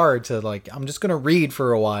really hard to, like, I'm just gonna read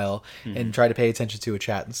for a while and try to pay attention to a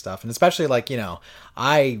chat and stuff, and especially, like, you know,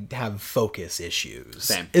 I have focus issues.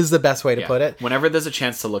 Same. Is the best way to put it. Whenever there's a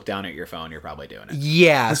chance to look down at your phone, you're probably doing it.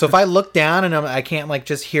 Yeah, so if I look down and I can't, like,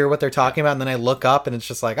 just hear what they're talking about, and then I look up and it's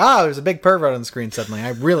just like, oh, there's a big pervert on the screen suddenly, I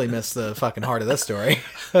really missed the fucking heart of this story.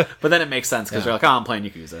 But then it makes sense because you're like, oh, I'm playing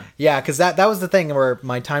Yakuza. Yeah, because that was the thing where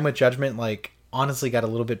my time with Judgment, like, honestly got a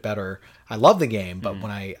little bit better. I love the game, but when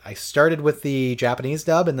I started with the Japanese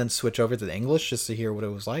dub and then switch over to the English just to hear what it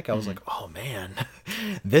was like, I was like, oh man,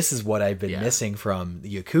 this is what I've been missing from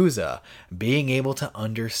Yakuza, being able to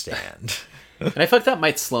understand. And I feel like that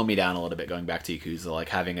might slow me down a little bit going back to Yakuza, like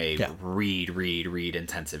having a read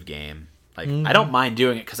intensive game. Like, I don't mind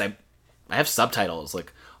doing it because I have subtitles,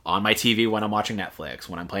 like, on my TV when I'm watching Netflix,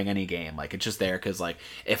 when I'm playing any game. Like, it's just there because, like,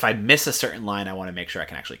 if I miss a certain line, I want to make sure I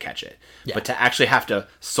can actually catch it. Yeah. But to actually have to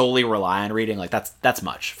solely rely on reading, like, that's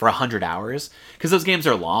much for 100 hours, because those games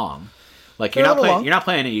are long. Like, you're not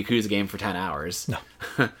playing a Yakuza game for 10 hours. No.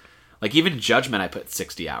 Like, even Judgment I put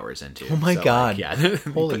 60 hours into. Oh my God. Like,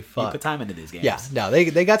 Holy fuck. You put time into these games. Yeah, no,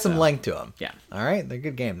 they got some length to them. Yeah. All right, they're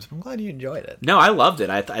good games. I'm glad you enjoyed it. No, I loved it.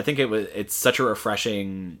 I think it's such a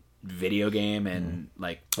refreshing video game, and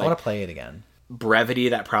I want to play it again. Brevity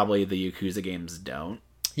that probably the Yakuza games don't.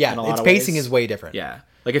 Yeah, its pacing is way different. Yeah.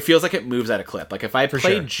 Like, it feels like it moves at a clip. Like, if I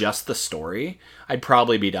played just the story, I'd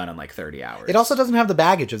probably be done in, like, 30 hours. It also doesn't have the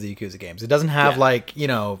baggage of the Yakuza games. It doesn't have,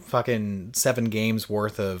 fucking 7 games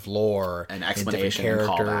worth of lore. And explanation and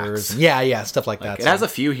characters. And yeah, stuff like that. It has a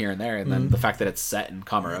few here and there, and then the fact that it's set in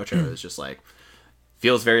Kamurocho is just, like,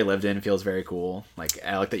 feels very lived in, feels very cool. Like,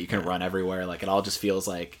 I like that you can run everywhere. Like, it all just feels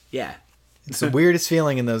like, yeah. It's the weirdest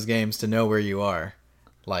feeling in those games to know where you are,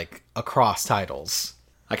 like, across titles.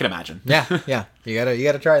 I can imagine. Yeah. You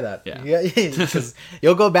gotta try that. Yeah. Because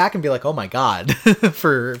you'll go back and be like, oh my God,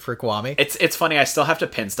 for Kiwami. It's funny. I still have to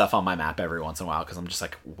pin stuff on my map every once in a while because I'm just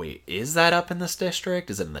like, wait, is that up in this district?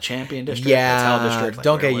 Is it in the Champion District? Yeah. District? Like,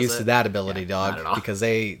 don't get used to that ability, dog. Because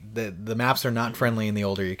the maps are not friendly in the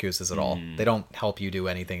older Yakuzas at all. They don't help you do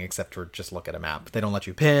anything except for just look at a map. They don't let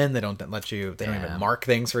you pin. They don't even mark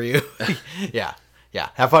things for you. Yeah,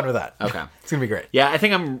 have fun with that. Okay. It's going to be great. Yeah, I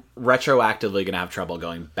think I'm retroactively going to have trouble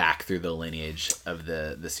going back through the lineage of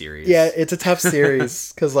the series. Yeah, it's a tough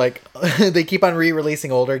series because, like, they keep on re-releasing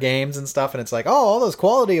older games and stuff, and it's like, oh, all those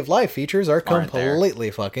quality of life features are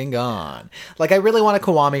completely fucking gone. Like, I really want a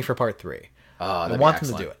Kiwami for Part 3. Oh, I want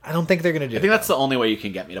them to do it. I don't think they're going to do it. I think that's the only way you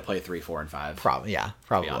can get me to play 3, 4, and 5. Probably. To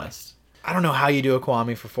be honest. I don't know how you do a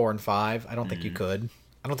Kiwami for 4 and 5. I don't think you could.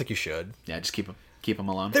 I don't think you should. Yeah, just keep them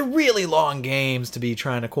alone. They're really long games to be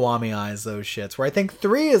trying to Kiwami-ize those shits. Where I think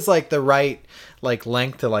 3 is like the right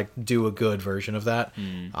length to like do a good version of that.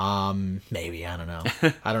 Maybe, I don't know.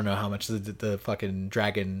 I don't know how much the fucking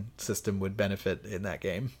dragon system would benefit in that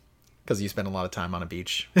game because you spend a lot of time on a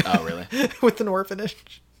beach. Oh, really? With an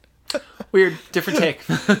orphanage. Weird, different take.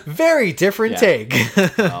 Very different take.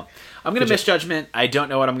 Well, I'm going to miss Judgment. I don't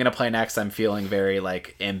know what I'm going to play next. I'm feeling very,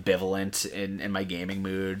 like, ambivalent in my gaming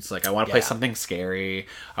moods. Like, I want to play something scary.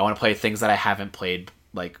 I want to play things that I haven't played,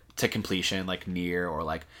 like, to completion, like Nier, or,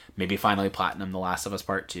 like, maybe finally platinum The Last of Us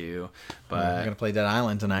Part 2. But we're going to play Dead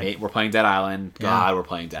Island tonight. We're playing Dead Island. God, we're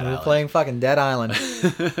playing Dead Island. We're playing fucking Dead Island. I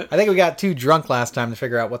think we got too drunk last time to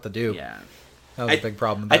figure out what to do. Yeah. That was a big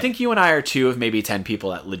problem. I think you and I are 2 of maybe 10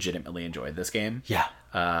 people that legitimately enjoyed this game. Yeah.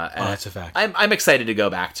 That's a fact. I'm excited to go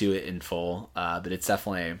back to it in full, but it's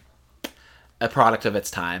definitely a product of its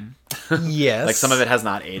time. Yes. Like, some of it has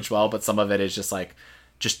not aged well, but some of it is just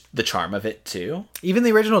the charm of it too. Even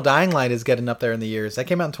the original Dying Light is getting up there in the years. That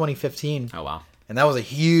came out in 2015. Oh, wow. And that was a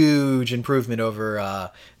huge improvement over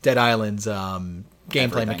Dead Island's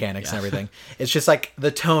gameplay mechanics and everything. It's just like the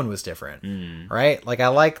tone was different, right? Like, I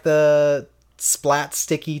like the splat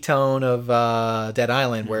sticky tone of Dead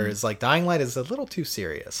Island, whereas like Dying Light is a little too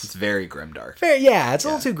serious. It's very grimdark. It's a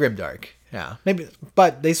little too grimdark. Yeah, maybe,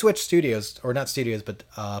 but they switched studios, or not studios, but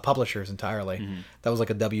publishers entirely. That was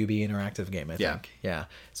like a WB Interactive game, I think. Yeah.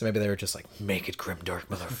 So maybe they were just like, make it grimdark,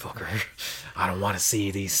 motherfucker. I don't want to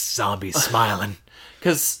see these zombies smiling.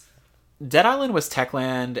 Because Dead Island was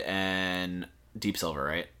Techland and Deep Silver,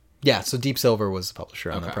 right? Yeah, so Deep Silver was the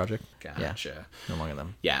publisher on that project. Gotcha. Yeah, no longer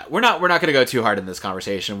them. Yeah, we're not going to go too hard in this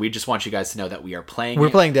conversation. We just want you guys to know that we are playing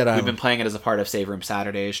We're playing Dead Island. We've been playing it as a part of Save Room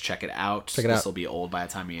Saturdays. Check it out. This will be old by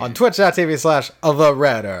the time you... On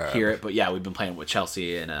twitch.tv/TheRedder. Hear it, but yeah, we've been playing with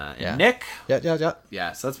Chelsea and Nick. Yeah.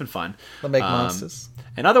 Yeah, so that's been fun. The Make Monsters.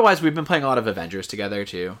 And otherwise, we've been playing a lot of Avengers together,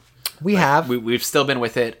 too. We have. We've still been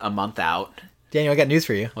with it a month out. Daniel, I got news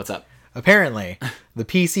for you. What's up? Apparently, the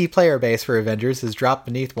PC player base for Avengers has dropped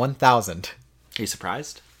beneath 1,000. Are you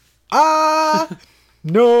surprised? No.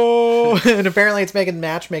 And apparently it's making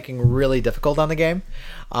matchmaking really difficult on the game.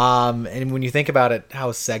 And when you think about it,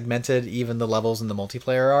 how segmented even the levels in the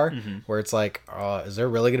multiplayer are, where it's like, is there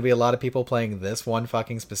really going to be a lot of people playing this one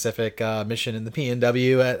fucking specific mission in the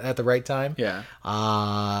PNW at the right time? Yeah.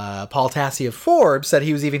 Paul Tassi of Forbes said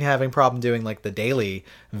he was even having a problem doing like the daily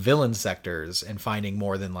villain sectors and finding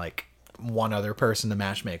more than like one other person to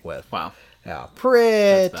matchmake with. Wow. Yeah,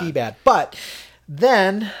 pretty bad. But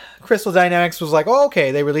then Crystal Dynamics was like, oh,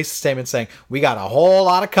 okay, they released a statement saying, we got a whole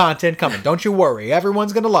lot of content coming. Don't you worry.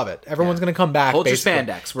 Everyone's going to love it. Everyone's going to come back. Hold your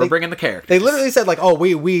spandex. We're bringing the characters. They literally said like, oh,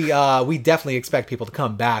 we definitely expect people to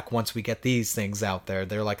come back once we get these things out there.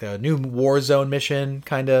 They're like a new Warzone mission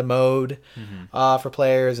kind of mode for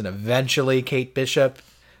players. And eventually Kate Bishop,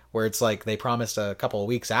 where it's like they promised a couple of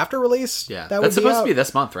weeks after release. Yeah, that's supposed to be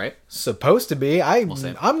this month, right? Supposed to be. I'm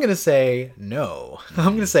going to say no. I'm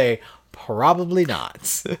going to say probably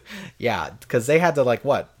not. Yeah, because they had to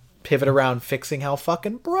pivot around fixing how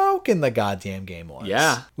fucking broken the goddamn game was.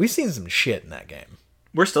 Yeah. We've seen some shit in that game.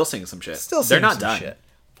 We're still seeing some shit. They're not done. Shit.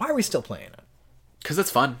 Why are we still playing it? Because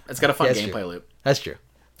it's fun. It's got a fun gameplay loop. That's true.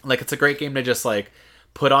 Like, it's a great game to just, like,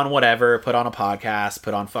 put on whatever, put on a podcast,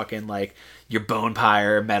 put on fucking, like, your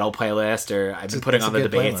Bonepire metal playlist, or I've been putting on the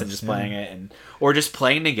debates playlist, and just playing it, or just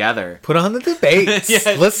playing together. Put on the debates.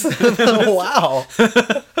 Listen. Wow.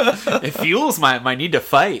 It fuels my need to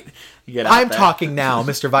fight. I'm talking now,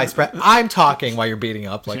 Mr. Vice President. I'm talking while you're beating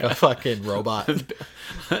up like a fucking robot.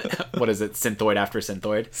 What is it? Synthoid after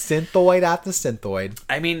synthoid? Synthoid after synthoid.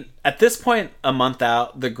 I mean, at this point, a month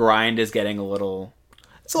out, the grind is getting a little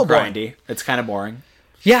grindy. Boring. It's kind of boring.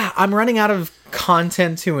 Yeah, I'm running out of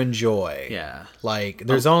content to enjoy. Yeah. Like,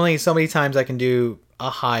 there's only so many times I can do a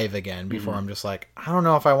hive again before I'm just like, I don't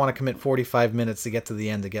know if I want to commit 45 minutes to get to the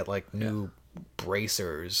end to get, like, new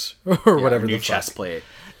bracers or whatever. New chest plate.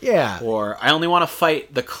 Yeah. Or I only want to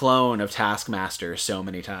fight the clone of Taskmaster so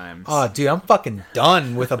many times. Oh, dude, I'm fucking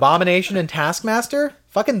done with Abomination and Taskmaster.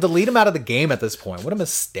 Fucking delete them out of the game at this point. What a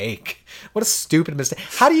mistake. What a stupid mistake.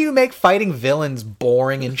 How do you make fighting villains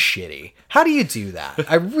boring and shitty? How do you do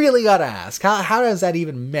that? I really gotta ask. How is that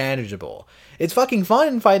even manageable? It's fucking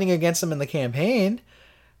fun fighting against them in the campaign.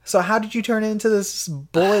 So how did you turn it into this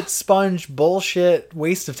bullet sponge bullshit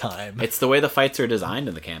waste of time? It's the way the fights are designed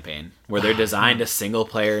in the campaign, where they're designed as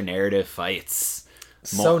single-player narrative fights.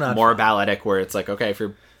 More balletic, where it's like, okay, if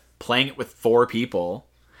you're playing it with 4 people,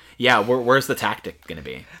 yeah, where's the tactic going to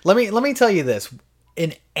be? Let me tell you this.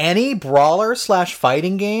 In any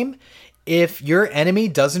brawler/fighting game, if your enemy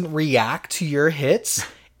doesn't react to your hits,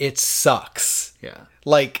 it sucks. Yeah.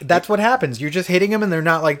 Like, that's what happens. You're just hitting them and they're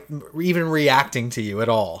not, like, even reacting to you at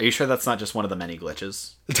all. Are you sure that's not just one of the many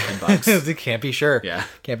glitches and bugs? It can't be sure. Yeah.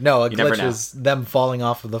 No, a glitch is them falling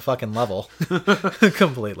off of the fucking level.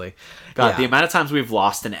 Completely. God, the amount of times we've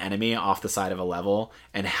lost an enemy off the side of a level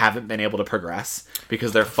and haven't been able to progress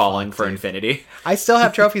because they're falling for infinity. I still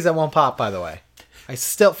have trophies that won't pop, by the way.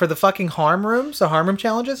 For the fucking harm rooms, the harm room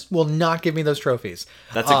challenges will not give me those trophies.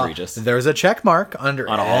 That's egregious. There's a check mark under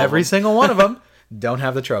every single one of them. Don't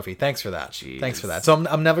have the trophy. Thanks for that. Jeez. Thanks for that. So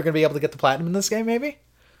I'm never going to be able to get the platinum in this game, maybe?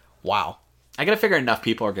 Wow. I got to figure enough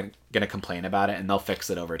people are going to complain about it, and they'll fix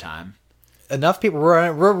it over time. Enough people.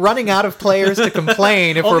 We're running out of players to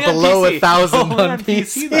complain if we're below 1,000 on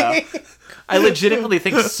PC. Though. I legitimately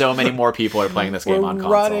think so many more people are playing this game on console.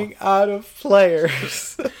 We're running out of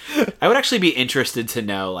players. I would actually be interested to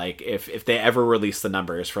know, like, if they ever release the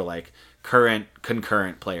numbers for, like, current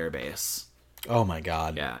concurrent player base. Oh my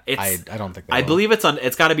god. Yeah. I don't think I believe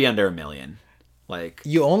it's got to be under 1 million. Like,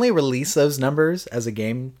 you only release those numbers as a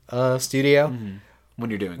game studio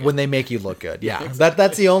when you're doing it. When they make you look good. Yeah.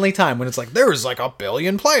 That's the only time when it's like there's like 1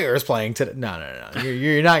 billion players playing today. No.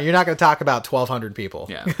 You're not going to talk about 1,200 people.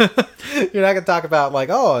 Yeah. You're not going to talk about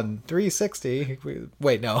like, on 360.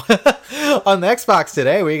 Wait, no. On the Xbox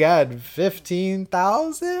today we got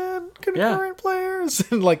 15,000 concurrent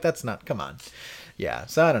players. Like, that's not, come on. Yeah,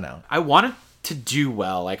 so I don't know. I want it to do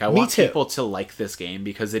well. Like, I want people to like this game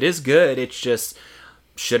because it is good. It's just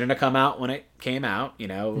shouldn't have come out when it came out, you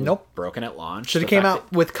know. Nope. Broken at launch. Should have came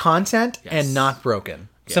out with content and not broken.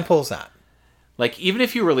 Yeah. Simple as that. Like, even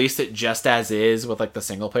if you released it just as is with, like, the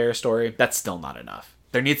single player story, that's still not enough.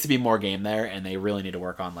 There needs to be more game there, and they really need to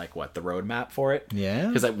work on, like, the roadmap for it. Yeah.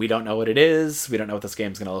 Because, like, we don't know what it is. We don't know what this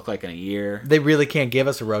game's going to look like in a year. They really can't give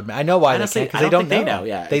us a roadmap. I know why. Honestly, they can't, because they don't know. They know.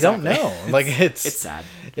 Yeah, they don't know. Like, it's sad.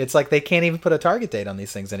 It's like they can't even put a target date on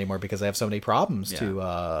these things anymore because they have so many problems to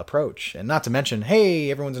approach. And not to mention,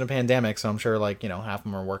 hey, everyone's in a pandemic, so I'm sure, like, you know, half of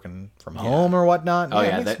them are working from home or whatnot. Oh,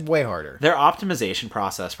 it's way harder. Their optimization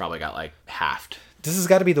process probably got, like, halved. This has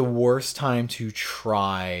got to be the worst time to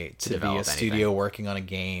try to be a studio working on a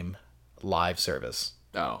game live service.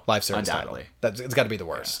 Oh, live service undoubtedly. Title. It's got to be the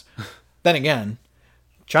worst. Yeah. Then again,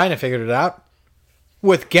 China figured it out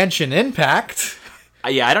with Genshin Impact.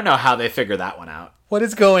 Yeah, I don't know how they figured that one out. What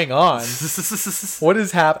is going on? What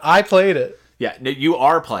is happening? I played it. Yeah, no, you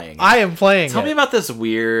are playing it. I am playing Tell me about this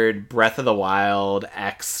weird Breath of the Wild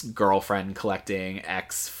ex-girlfriend collecting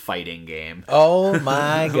ex-fighting game. Oh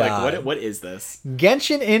my god. Like, what is this?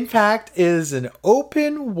 Genshin Impact is an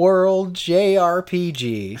open world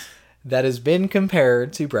JRPG that has been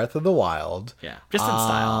compared to Breath of the Wild. Yeah, just in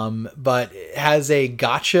style. But it has a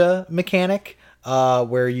gacha mechanic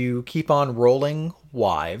where you keep on rolling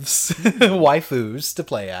waifus to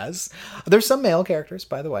play as. There's some male characters,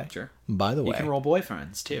 by the way. Sure. By the way. You can roll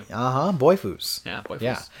boyfriends, too. Boyfus. Yeah,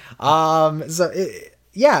 boyfus.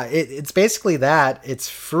 Yeah. It's basically that. It's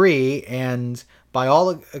free, and by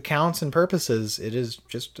all accounts and purposes, it is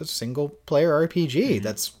just a single-player RPG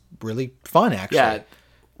that's really fun, actually. Yeah.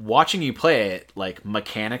 watching you play it, like,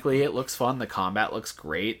 mechanically it looks fun. The combat looks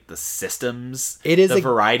great. The systems, it is the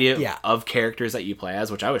variety of characters that you play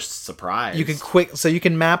as, which I was surprised. You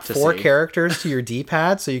can map 4 characters to your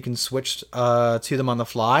D-pad, so you can switch to them on the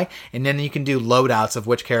fly, and then you can do loadouts of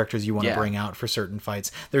which characters you want to bring out for certain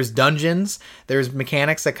fights. There's dungeons. There's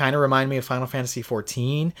mechanics that kind of remind me of Final Fantasy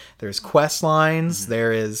XIV. There's quest lines.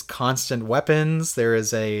 There is constant weapons. There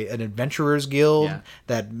is an adventurers guild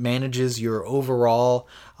that manages your overall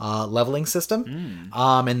leveling system.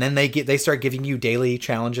 And then they start giving you daily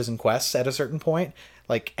challenges and quests at a certain point.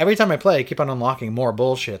 Like, every time I play, I keep on unlocking more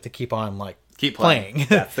bullshit to keep on, like, keep playing.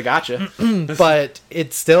 That's the gotcha. But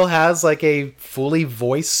it still has, like, a fully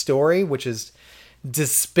voiced story, which is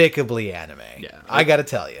despicably anime. Yeah, I gotta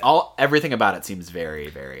tell you, everything about it seems very,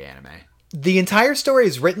 very anime. The entire story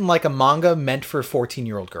is written like a manga meant for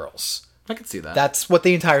 14-year-old girls. I can see that. That's what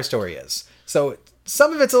the entire story is. So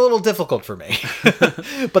some of it's a little difficult for me.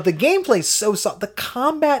 But the gameplay's so solid. The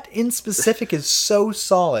combat in specific is so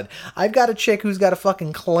solid. I've got a chick who's got a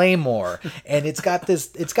fucking claymore, and it's got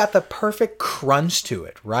the perfect crunch to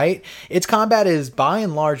it, right? Its combat is by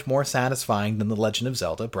and large more satisfying than The Legend of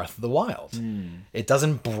Zelda Breath of the Wild. It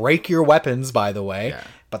doesn't break your weapons, by the way. Yeah.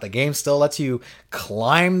 But the game still lets you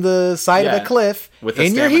climb the side of a cliff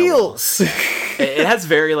in your heels. It has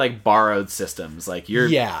very, like, borrowed systems. Like, you're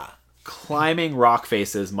climbing rock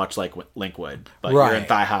faces much like Link would, but you're in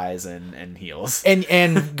thigh highs and heels.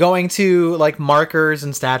 And going to, like, markers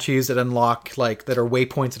and statues that unlock, like, that are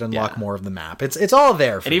waypoints that unlock more of the map. It's all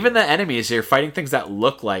there for you. Even the enemies, you're fighting things that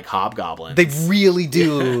look like hobgoblins. They really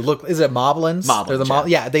do look... Is it moblins?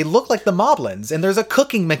 Moblins, they look like the moblins, and there's a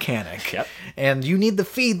cooking mechanic. Yep. And you need to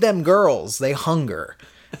feed them girls. They hunger.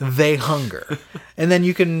 And then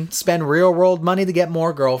you can spend real world money to get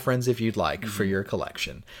more girlfriends if you'd like for your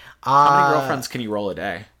collection. How many girlfriends can you roll a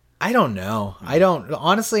day? I don't know.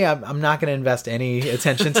 Honestly, I'm not going to invest any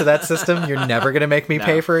attention to that system. You're never going to make me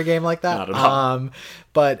pay for a game like that. Not at all.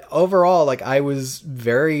 But overall, like, I was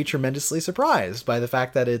very tremendously surprised by the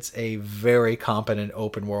fact that it's a very competent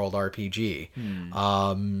open world RPG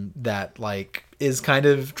that, like, is kind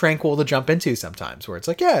of tranquil to jump into sometimes, where it's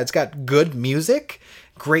like, it's got good music,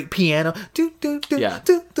 great piano,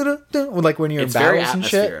 like when you're in battles and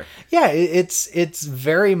shit. Yeah, it's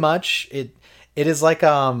very much it is like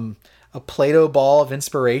a Play-Doh ball of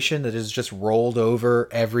inspiration that is just rolled over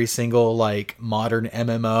every single, like, modern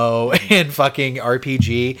MMO and fucking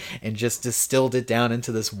RPG and just distilled it down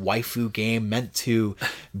into this waifu game meant to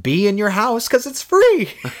be in your house because it's free.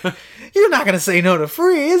 You're not going to say no to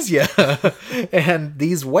free, is you? And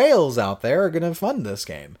these whales out there are going to fund this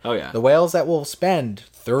game. Oh, yeah. The whales that will spend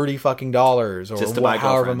 $30 fucking or just to buy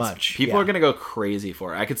however much. People are going to go crazy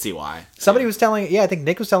for it. I could see why. Somebody was telling... I think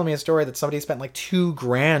Nick was telling me a story that somebody spent like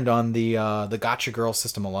 $2,000 on the Gotcha Girl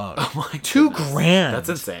system alone. Oh my God. $2,000. That's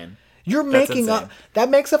insane. You're making up... That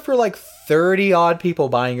makes up for like 30 odd people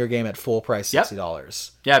buying your game at full price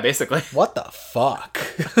 $60. Yeah, basically. What the fuck?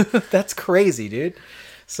 That's crazy, dude.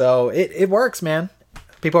 So it works, man.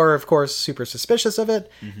 People are, of course, super suspicious of it,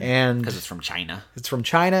 and because it's from China. It's from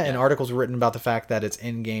China, and articles were written about the fact that its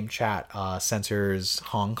in-game chat censors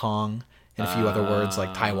Hong Kong and a few other words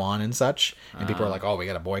like Taiwan and such. And people are like, "Oh, we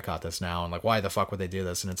got to boycott this now." And like, why the fuck would they do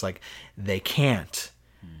this? And it's like they can't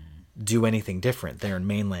do anything different. They're in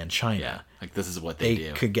mainland China. Yeah, like this is what they do.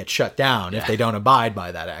 They could get shut down if they don't abide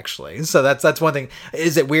by that. Actually, so that's one thing.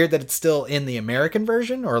 Is it weird that it's still in the American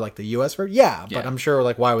version or like the U.S. version? Yeah, but I'm sure,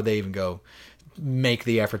 like, why would they even go make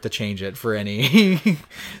the effort to change it for any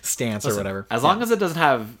stance or whatever? As long as it doesn't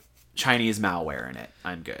have Chinese malware in it,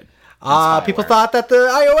 I'm good. People thought that the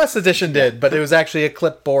iOS edition did, but it was actually a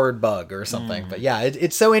clipboard bug or something. But yeah,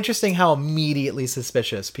 it's so interesting how immediately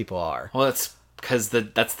suspicious people are. Well, that's because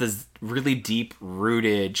that's the really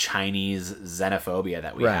deep-rooted Chinese xenophobia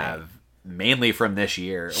that we have, mainly from this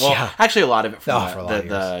year. Well, actually a lot of it from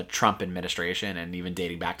the Trump administration, and even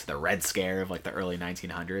dating back to the Red Scare of like the early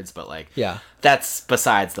 1900s. But like, that's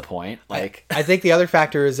besides the point. Like, I think the other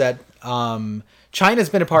factor is that China's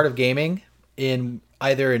been a part of gaming in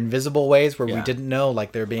either invisible ways where we didn't know,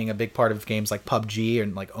 like there being a big part of games like PUBG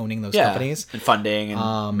and like owning those companies and funding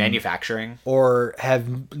and manufacturing, or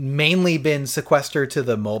have mainly been sequestered to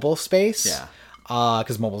the mobile space.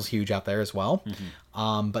 Because mobile's huge out there as well.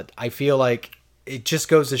 But I feel like it just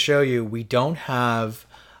goes to show you we don't have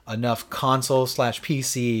enough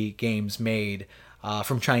console/PC games made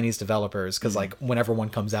from Chinese developers, because like whenever one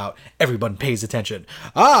comes out, everyone pays attention.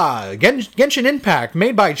 Genshin Impact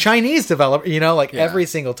made by Chinese developer, every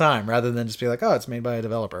single time, rather than just be like, oh, it's made by a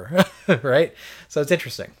developer. Right? So it's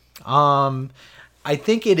interesting. I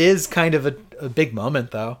think it is kind of a big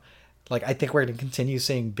moment though. Like, I think we're going to continue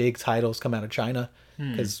seeing big titles come out of China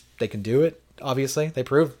because they can do it. Obviously, they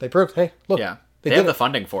proved. Hey, look, they have the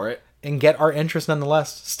funding for it, and get our interest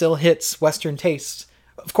nonetheless. Still hits Western taste.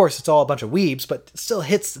 Of course, it's all a bunch of weebs, but it still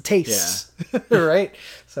hits the taste, right?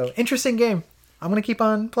 So, interesting game. I'm gonna keep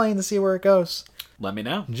on playing to see where it goes. Let me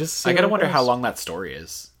know. I gotta wonder how long that story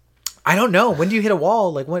is. I don't know. When do you hit a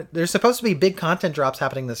wall? Like, when there's supposed to be big content drops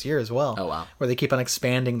happening this year as well. Oh wow! Where they keep on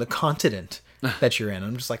expanding the continent that you're in.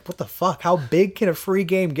 I'm just like, what the fuck? How big can a free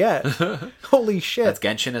game get? Holy shit! That's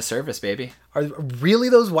Genshin as service, baby. Are really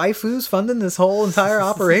those waifus funding this whole entire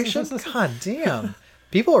operation? God damn!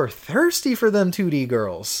 People are thirsty for them 2D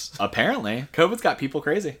girls. Apparently, COVID's got people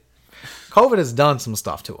crazy. COVID has done some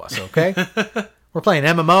stuff to us. Okay. We're playing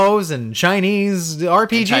MMOs and Chinese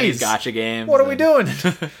RPGs. And Chinese gacha games. What are we doing?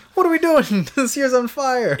 What are we doing? This year's on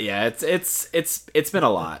fire. Yeah, it's been a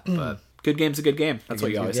lot, but good game's a good game. That's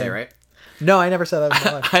what you always say, right? No, I never said that in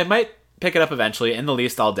my life. I might pick it up eventually. In the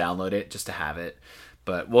least, I'll download it just to have it.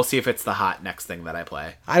 But we'll see if it's the hot next thing that I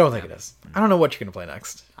play. I don't think it is. I don't know what you're going to play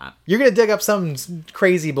next. You're going to dig up some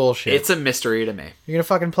crazy bullshit. It's a mystery to me. You're going to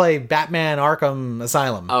fucking play Batman Arkham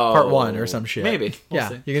Asylum Part 1 or some shit. Maybe. We'll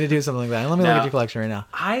see. You're going to do something like that. Let me look at your collection right now.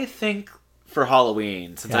 I think for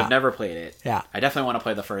Halloween, since I've never played it, I definitely want to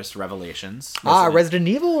play the first Revelations. Resident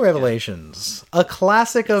Evil Revelations. A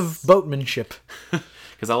classic of boatmanship.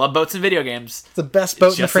 Because I love boats in video games. It's the best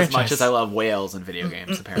boat in the franchise. Just as much as I love whales in video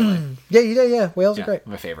games, apparently. Yeah. Whales are great.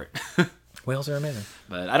 My favorite. Whales are amazing.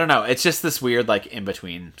 But I don't know. It's just this weird, like,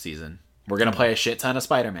 in-between season. We're going to play a shit ton of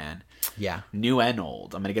Spider-Man. Yeah. New and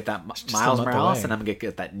old. I'm going to get that Miles Morales, and I'm going to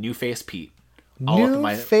get that New Face Pete.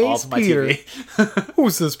 New Face Peter.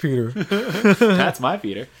 Who's this Peter? That's my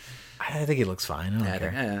Peter. I think he looks fine. I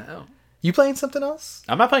don't care. Oh. You playing something else?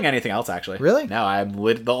 I'm not playing anything else, actually. Really? No,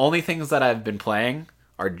 the only things that I've been playing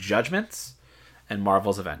are Judgments and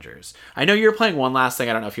Marvel's Avengers. I know you're playing one last thing.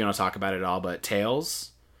 I don't know if you want to talk about it at all, but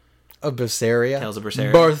Tales of Berseria. Tales of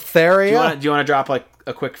Berseria. Do you want to drop like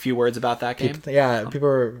a quick few words about that game?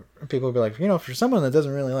 People will be like, for someone that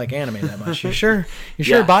doesn't really like anime that much, you sure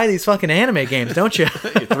buy these fucking anime games, don't you?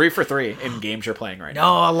 3 for 3 in games you're playing right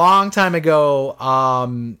now. No, a long time ago,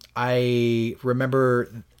 I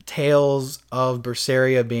remember Tales of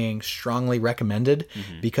Berseria being strongly recommended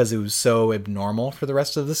because it was so abnormal for the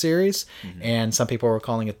rest of the series. And some people were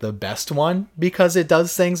calling it the best one because it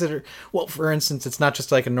does things that are, well, for instance, it's not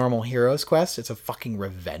just like a normal hero's quest. It's a fucking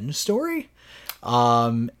revenge story.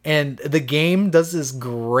 And the game does this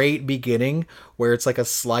great beginning where it's like a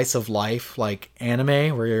slice of life, like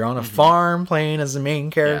anime, where you're on a farm playing as the main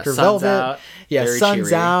character, sun's Velvet. Out, sun's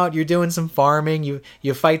cheery. out. You're doing some farming.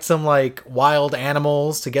 You fight some like wild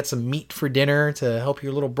animals to get some meat for dinner to help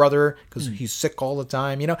your little brother because he's sick all the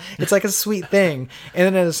time. It's like a sweet thing. And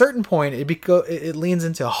then at a certain point, it leans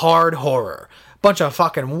into hard horror. Bunch of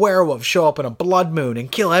fucking werewolves show up in a blood moon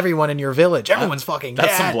and kill everyone in your village. Everyone's fucking dead.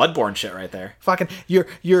 That's some Bloodborne shit right there. Fucking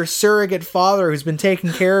your surrogate father who's been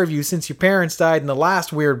taking care of you since your parents died in the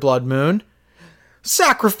last weird blood moon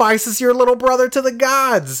sacrifices your little brother to the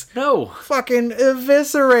gods. No. Fucking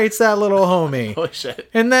eviscerates that little homie. Holy shit.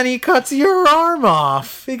 And then he cuts your arm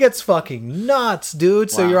off. He gets fucking nuts,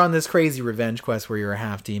 dude. So you're on this crazy revenge quest where you're a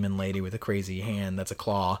half demon lady with a crazy hand that's a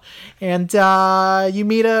claw. And you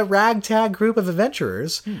meet a ragtag group of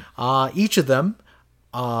adventurers. Each of them,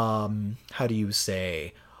 how do you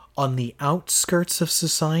say, on the outskirts of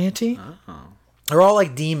society. They're all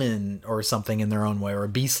like demon or something in their own way, or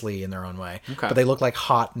beastly in their own way. Okay. But they look like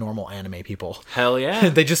hot, normal anime people. Hell yeah.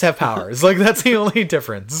 They just have powers. Like, that's the only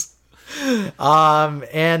difference.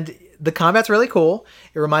 And the combat's really cool.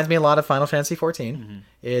 It reminds me a lot of Final Fantasy XIV.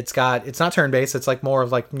 It's not turn-based. It's like more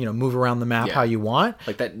of like, move around the map how you want.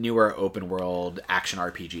 Like that newer open world action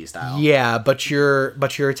RPG style. Yeah, but your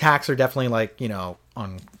attacks are definitely like,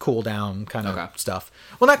 on cooldown kind of stuff.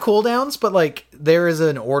 Well, not cooldowns, but like there is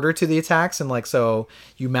an order to the attacks, and like so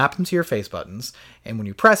you map them to your face buttons, and when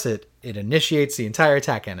you press it, it initiates the entire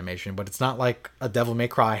attack animation, but it's not like a Devil May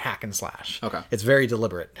Cry hack and slash. Okay. It's very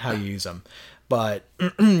deliberate how you use them. But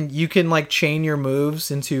you can like chain your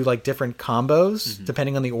moves into like different combos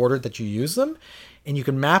depending on the order that you use them. And you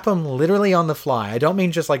can map them literally on the fly. I don't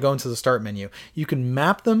mean just like going to the start menu. You can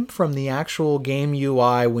map them from the actual game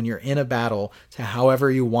UI when you're in a battle to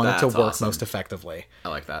however you want it to work most effectively. I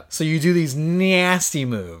like that. So you do these nasty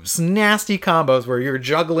moves, nasty combos where you're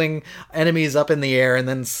juggling enemies up in the air and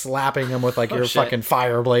then slapping them with like your fucking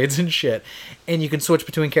fire blades and shit. And you can switch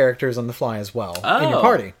between characters on the fly as well in your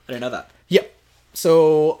party. I didn't know that. Yep.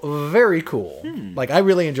 So, very cool. Like, I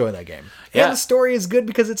really enjoy that game. Yeah. And the story is good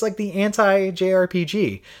because it's like the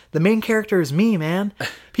anti-JRPG. The main character is me, man.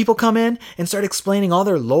 People come in and start explaining all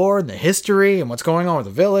their lore and the history and what's going on with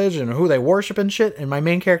the village and who they worship and shit. And my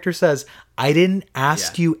main character says, I didn't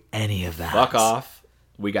ask you any of that. Fuck off.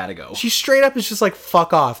 We gotta go. She straight up is just like,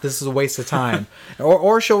 fuck off. This is a waste of time.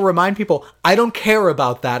 or she'll remind people, I don't care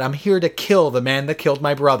about that. I'm here to kill the man that killed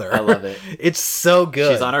my brother. I love it. It's so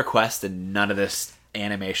good. She's on her quest and none of this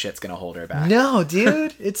anime shit's gonna hold her back. No,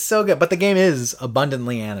 dude. It's so good. But the game is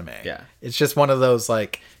abundantly anime. Yeah. It's just one of those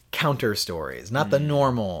like counter stories, not the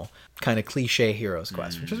normal kind of cliche hero's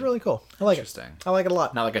quest, which is really cool. I like it. I like it a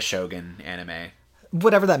lot. Not like a Shogun anime.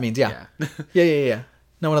 Whatever that means, yeah. Yeah.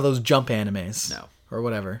 Not one of those jump animes. No. Or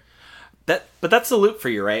whatever. But that's the loop for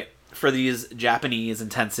you, right? For these Japanese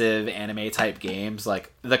intensive anime type games,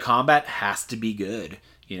 like the combat has to be good,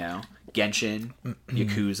 you know? Genshin,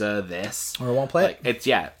 Yakuza, this. Or I won't play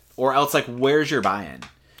it. Or else like where's your buy-in?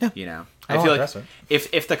 Yeah. You know? I feel like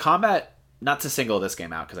if the combat, not to single this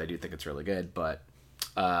game out because I do think it's really good, but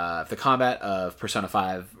if the combat of Persona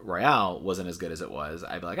 5 Royale wasn't as good as it was,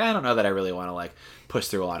 I'd be like, I don't know that I really want to like push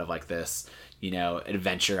through a lot of like this, you know,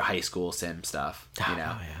 adventure high school sim stuff, you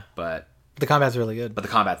know. Oh, yeah. But the combat's really good. But the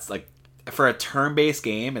combat's like, for a turn-based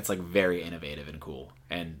game, it's like very innovative and cool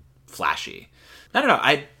and flashy. I don't know.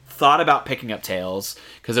 I thought about picking up Tales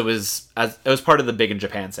because it was part of the Big in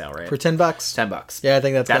Japan sale, right? For $10. $10. Yeah, I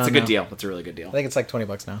think that's a good deal. That's a really good deal. I think it's like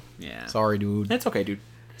 $20 now. Yeah. Sorry, dude. It's okay, dude.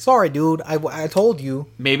 Sorry, dude. I told you.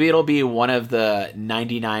 Maybe it'll be one of the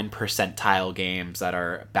 99 percentile games that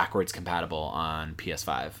are backwards compatible on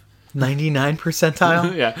PS5. 99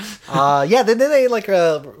 percentile? Yeah. Yeah, then they like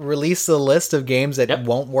release the list of games that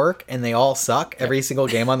won't work and they all suck. Every single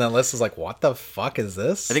game on that list is like, what the fuck is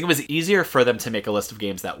this? I think it was easier for them to make a list of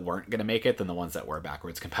games that weren't going to make it than the ones that were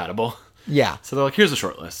backwards compatible. Yeah. So they're like, here's a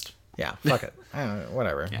short list. Yeah, fuck it. I don't know,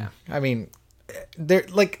 whatever. Yeah. I mean,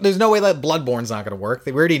 there's no way that Bloodborne's not going to work.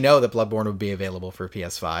 We already know that Bloodborne would be available for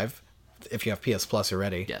PS5 if you have PS Plus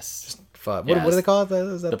already. Yes. What do they call it?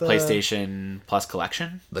 Is that the PlayStation Plus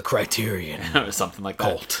Collection? The Criterion. Or something like that.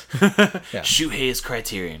 Cult. Yeah. Shuhei's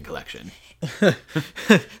Criterion Collection.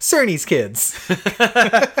 Cerny's kids.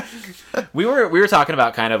 We were talking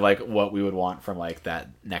about kind of like what we would want from like that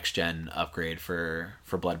next gen upgrade for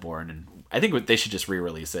Bloodborne, and I think they should just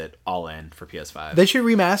re-release it all in for PS5. They should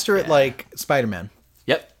remaster it like Spider-Man.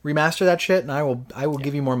 Yep. Remaster that shit, and I will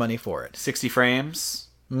give you more money for it. 60 frames.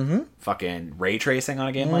 Mm-hmm. Fucking ray tracing on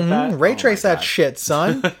a game like that. Ray trace that shit,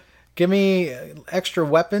 son. Give me extra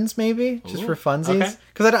weapons, maybe, just for funsies.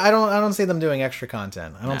 Because I don't see them doing extra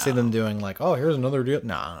content. I don't see them doing like, oh, here's another deal.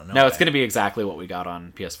 No. No, it's gonna be exactly what we got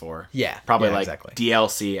on PS4. Yeah, probably yeah, like exactly.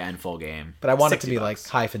 DLC and full game. But I want it to be like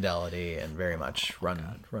high fidelity and very much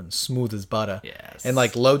run smooth as butter. Yes. And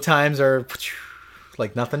like load times are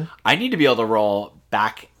like nothing. I need to be able to roll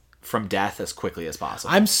back from death as quickly as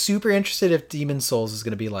possible. I'm super interested if Demon's Souls is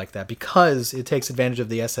going to be like that because it takes advantage of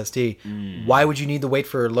the SSD. Why would you need to wait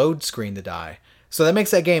for a load screen to die? So that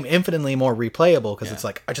makes that game infinitely more replayable because it's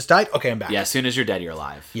like, I just died? Okay, I'm back. Yeah, as soon as you're dead, you're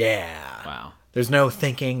alive. Yeah. Wow. There's no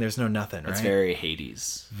thinking. There's no nothing, right? It's very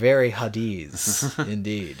Hades. Very Hades.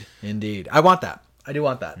 Indeed. I want that. I do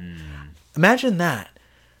want that. Imagine that.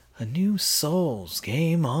 A new Souls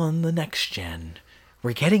game on the next gen.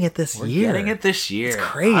 We're getting it this year. It's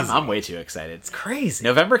crazy. I'm way too excited. It's crazy.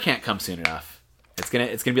 November can't come soon enough. It's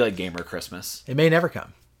gonna be like Gamer Christmas. It may never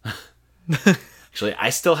come. Actually, I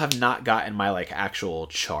still have not gotten my like actual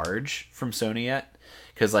charge from Sony yet,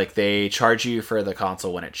 because like they charge you for the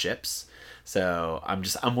console when it ships. So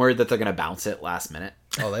I'm worried that they're gonna bounce it last minute.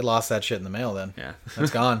 Oh, they lost that shit in the mail then. Yeah, that's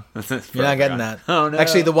gone. You're not getting that. Oh no.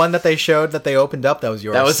 Actually, the one that they showed that they opened up, that was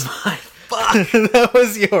yours. That was mine. Fuck. That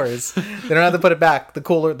was yours. They don't have to put it back. The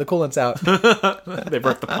coolant's out. They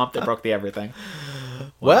broke the pump. They broke the everything.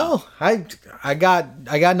 Wow. Well, I got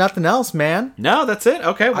nothing else, man. No, that's it.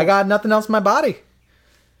 Okay. Well, I got nothing else in my body.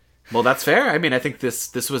 Well, that's fair. I mean, I think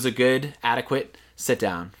this was a good, adequate sit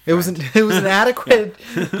down. It was an adequate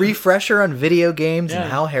refresher on video games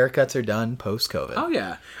and how haircuts are done post COVID. Oh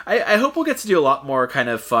yeah, I hope we'll get to do a lot more kind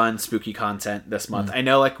of fun spooky content this month. I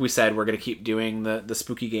know, like we said, we're gonna keep doing the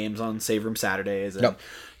spooky games on Save Room Saturdays. And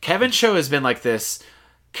Kevin's show has been like this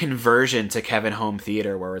conversion to Kevin Home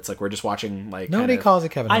Theater, where it's like we're just watching like nobody calls it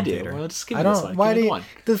Kevin Home Theater. I do. Well, just give me this one. Why do you?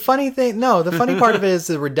 The funny part of it is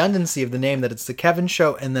the redundancy of the name, that it's the Kevin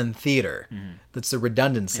Show and then theater. That's the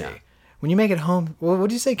redundancy. Yeah. When you make it home, what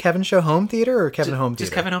would you say? Kevin Show Home Theater or Kevin Home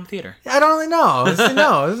Theater? Just Kevin Home Theater. I don't really know.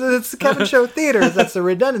 It's the Kevin Show Theater. That's the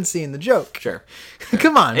redundancy in the joke. Sure.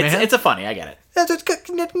 Come on, man. It's a funny. I get it.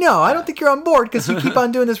 No, I don't think you're on board because you keep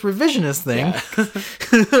on doing this revisionist thing.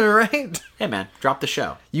 Yeah. Right? Hey, man, drop the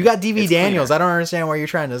show. You got DV Daniels. Cleaner. I don't understand why you're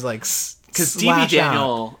trying to, like, because DV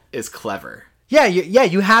Daniel is clever. Yeah,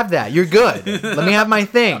 you have that. You're good. Let me have my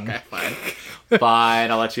thing. Okay, fine.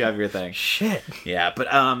 Fine, I'll let you have your thing. Shit. Yeah, but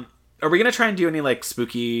are we going to try and do any, like,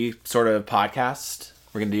 spooky sort of podcast?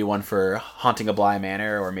 We're going to do one for Haunting a Bly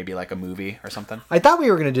Manor or maybe, like, a movie or something? I thought we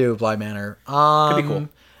were going to do Bly Manor. Could be cool.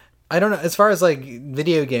 I don't know. As far as, like,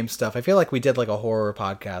 video game stuff, I feel like we did, like, a horror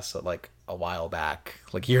podcast, like, a while back.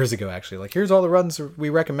 Like, years ago, actually. Like, here's all the runs we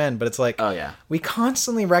recommend. But it's like... Oh, yeah. We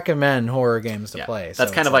constantly recommend horror games to play.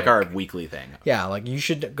 That's kind of like our weekly thing. Yeah, like, you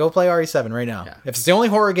should go play RE7 right now. Yeah. If it's the only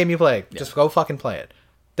horror game you play, just go fucking play it.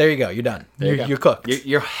 There you go. You're done. You're cooked.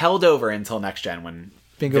 You're held over until next gen when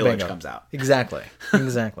Village comes out. Exactly.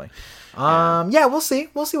 Yeah, we'll see.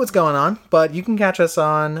 We'll see what's going on. But you can catch us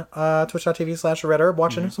on twitch.tv/redherb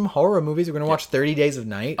watching some horror movies. We're going to watch 30 Days of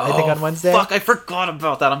Night, I think, on Wednesday. Fuck, I forgot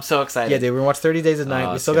about that. I'm so excited. Yeah, dude, we're going to watch 30 Days of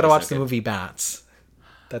Night. We still got to watch the movie Bats.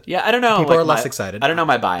 Yeah, I don't know. People are less excited. I don't know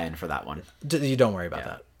my buy-in for that one. You don't worry about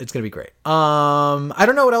that. It's going to be great. I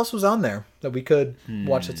don't know what else was on there that we could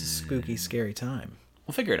watch at a spooky, scary time.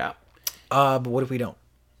 We'll figure it out. But what if we don't?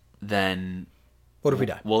 Then... What if we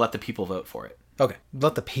die? We'll let the people vote for it. Okay.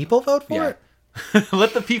 Let the people vote for it?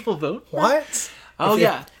 Let the people vote for what? It?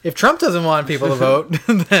 Oh, If Trump doesn't want people to vote,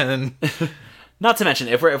 then... Not to mention,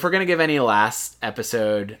 if we're going to give any last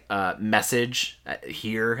episode message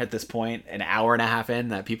here at this point, an hour and a half in,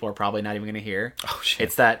 that people are probably not even going to hear,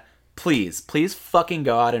 it's that, please fucking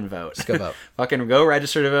go out and vote. Just go vote. Fucking go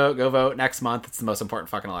register to vote. Go vote next month. It's the most important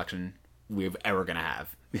fucking election we've ever going to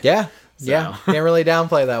have. Yeah. Yeah. Can't really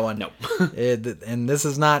downplay that one. Nope. And this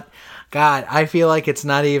is not... God, I feel like it's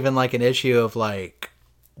not even like an issue of like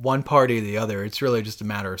one party or the other. It's really just a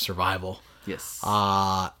matter of survival. Yes.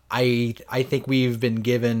 I think we've been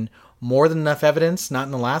given more than enough evidence, not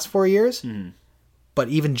in the last 4 years, but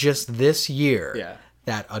even just this year,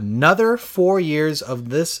 that another 4 years of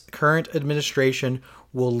this current administration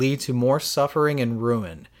will lead to more suffering and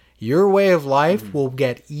ruin. Your way of life will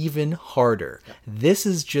get even harder. This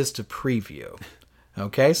is just a preview.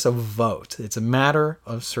 Okay, so vote. It's a matter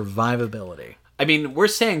of survivability. I mean, we're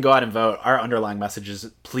saying go out and vote. Our underlying message is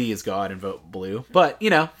please go out and vote blue. But,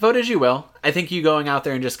 vote as you will. I think you going out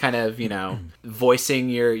there and just kind of, voicing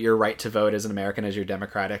your right to vote as an American, as your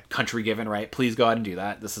democratic country-given right, please go out and do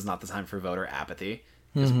that. This is not the time for voter apathy.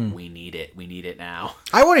 Because we need it. We need it now.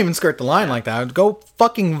 I won't even skirt the line like that. Go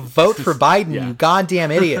fucking vote for Biden, you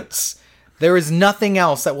goddamn idiots. There is nothing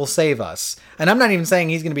else that will save us. And I'm not even saying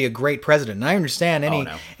he's going to be a great president. And I understand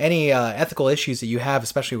any ethical issues that you have,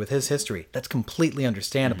 especially with his history. That's completely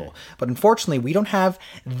understandable. But unfortunately, we don't have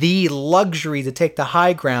the luxury to take the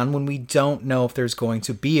high ground when we don't know if there's going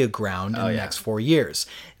to be a ground in the next 4 years.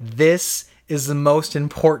 This is the most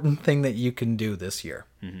important thing that you can do this year.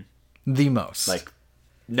 The most. Like,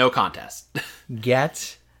 no contest.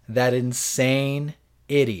 Get that insane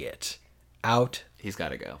idiot out. He's got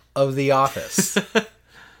to go. Of the office.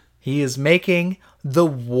 He is making the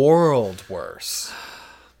world worse.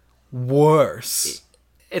 Worse.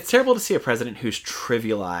 It's terrible to see a president who's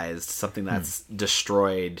trivialized something that's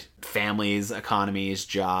destroyed families, economies,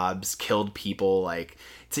 jobs, killed people. Like,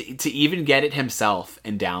 to even get it himself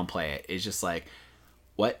and downplay it is just like,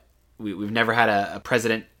 what? We've never had a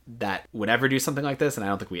president that would ever do something like this, and I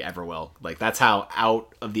don't think we ever will. Like, that's how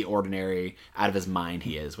out of the ordinary, out of his mind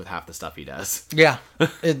he is with half the stuff he does. Yeah.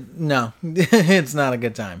 No. It's not a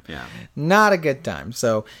good time. Yeah. Not a good time.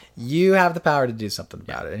 So, you have the power to do something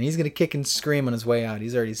about it. And he's going to kick and scream on his way out.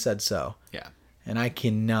 He's already said so. Yeah. And I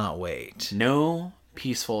cannot wait. No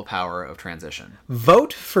peaceful power of transition.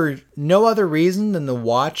 Vote for no other reason than to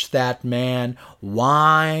watch that man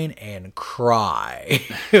whine and cry.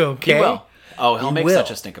 Okay? He will. Oh, he'll make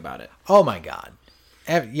such a stink about it. Oh my God.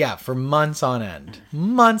 Yeah, for months on end.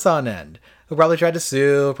 Months on end. He'll probably try to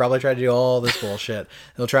sue, probably try to do all this bullshit.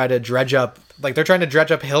 He'll try to dredge up, like they're trying to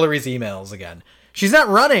dredge up Hillary's emails again. She's not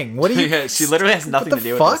running. What do you... Yeah, she literally has nothing to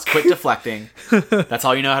do with this. Quit deflecting. That's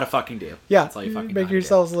all you know how to fucking do. Yeah. That's all you fucking make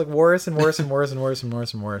yourselves look worse and worse and worse and worse and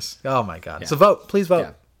worse and worse. Oh my God. Yeah. So vote. Please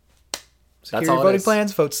vote. Yeah. Secure your voting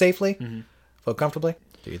plans. Vote safely. Vote comfortably.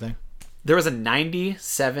 Do you think? There was a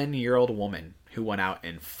 97-year-old woman who went out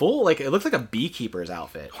in full, like, it looks like a beekeeper's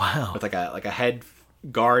outfit. Wow. With like a head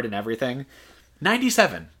guard and everything.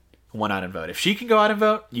 97 went out and vote. If she can go out and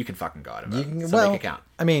vote, you can fucking go out and vote. So make it count.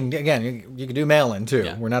 I mean, again, you can do mail-in too.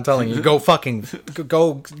 Yeah. We're not telling you go fucking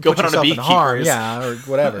go put yourself in harm, or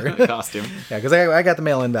whatever costume. Yeah, because I got the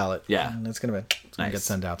mail-in ballot. Yeah, and it's gonna get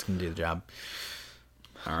sent out. It's gonna do the job.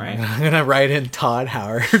 All right. I'm going to write in Todd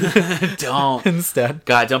Howard. Don't. Instead.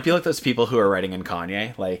 God, don't be like those people who are writing in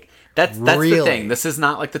Kanye. Like, that's really? The thing. This is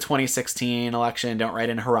not like the 2016 election. Don't write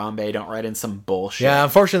in Harambe. Don't write in some bullshit. Yeah,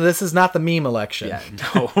 unfortunately, this is not the meme election. Yeah,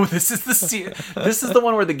 no. This is the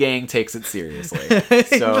one where the gang takes it seriously.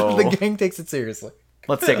 So the gang takes it seriously.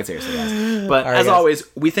 Let's take it seriously, guys. But as always,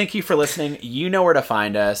 we thank you for listening. You know where to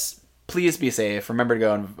find us. Please be safe. Remember to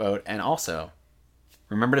go and vote. And also,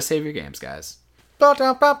 remember to save your games, guys.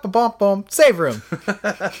 Save room.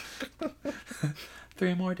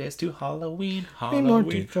 3 more days to Halloween. 3 more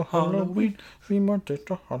days to Halloween. 3 more days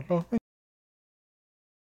to Halloween.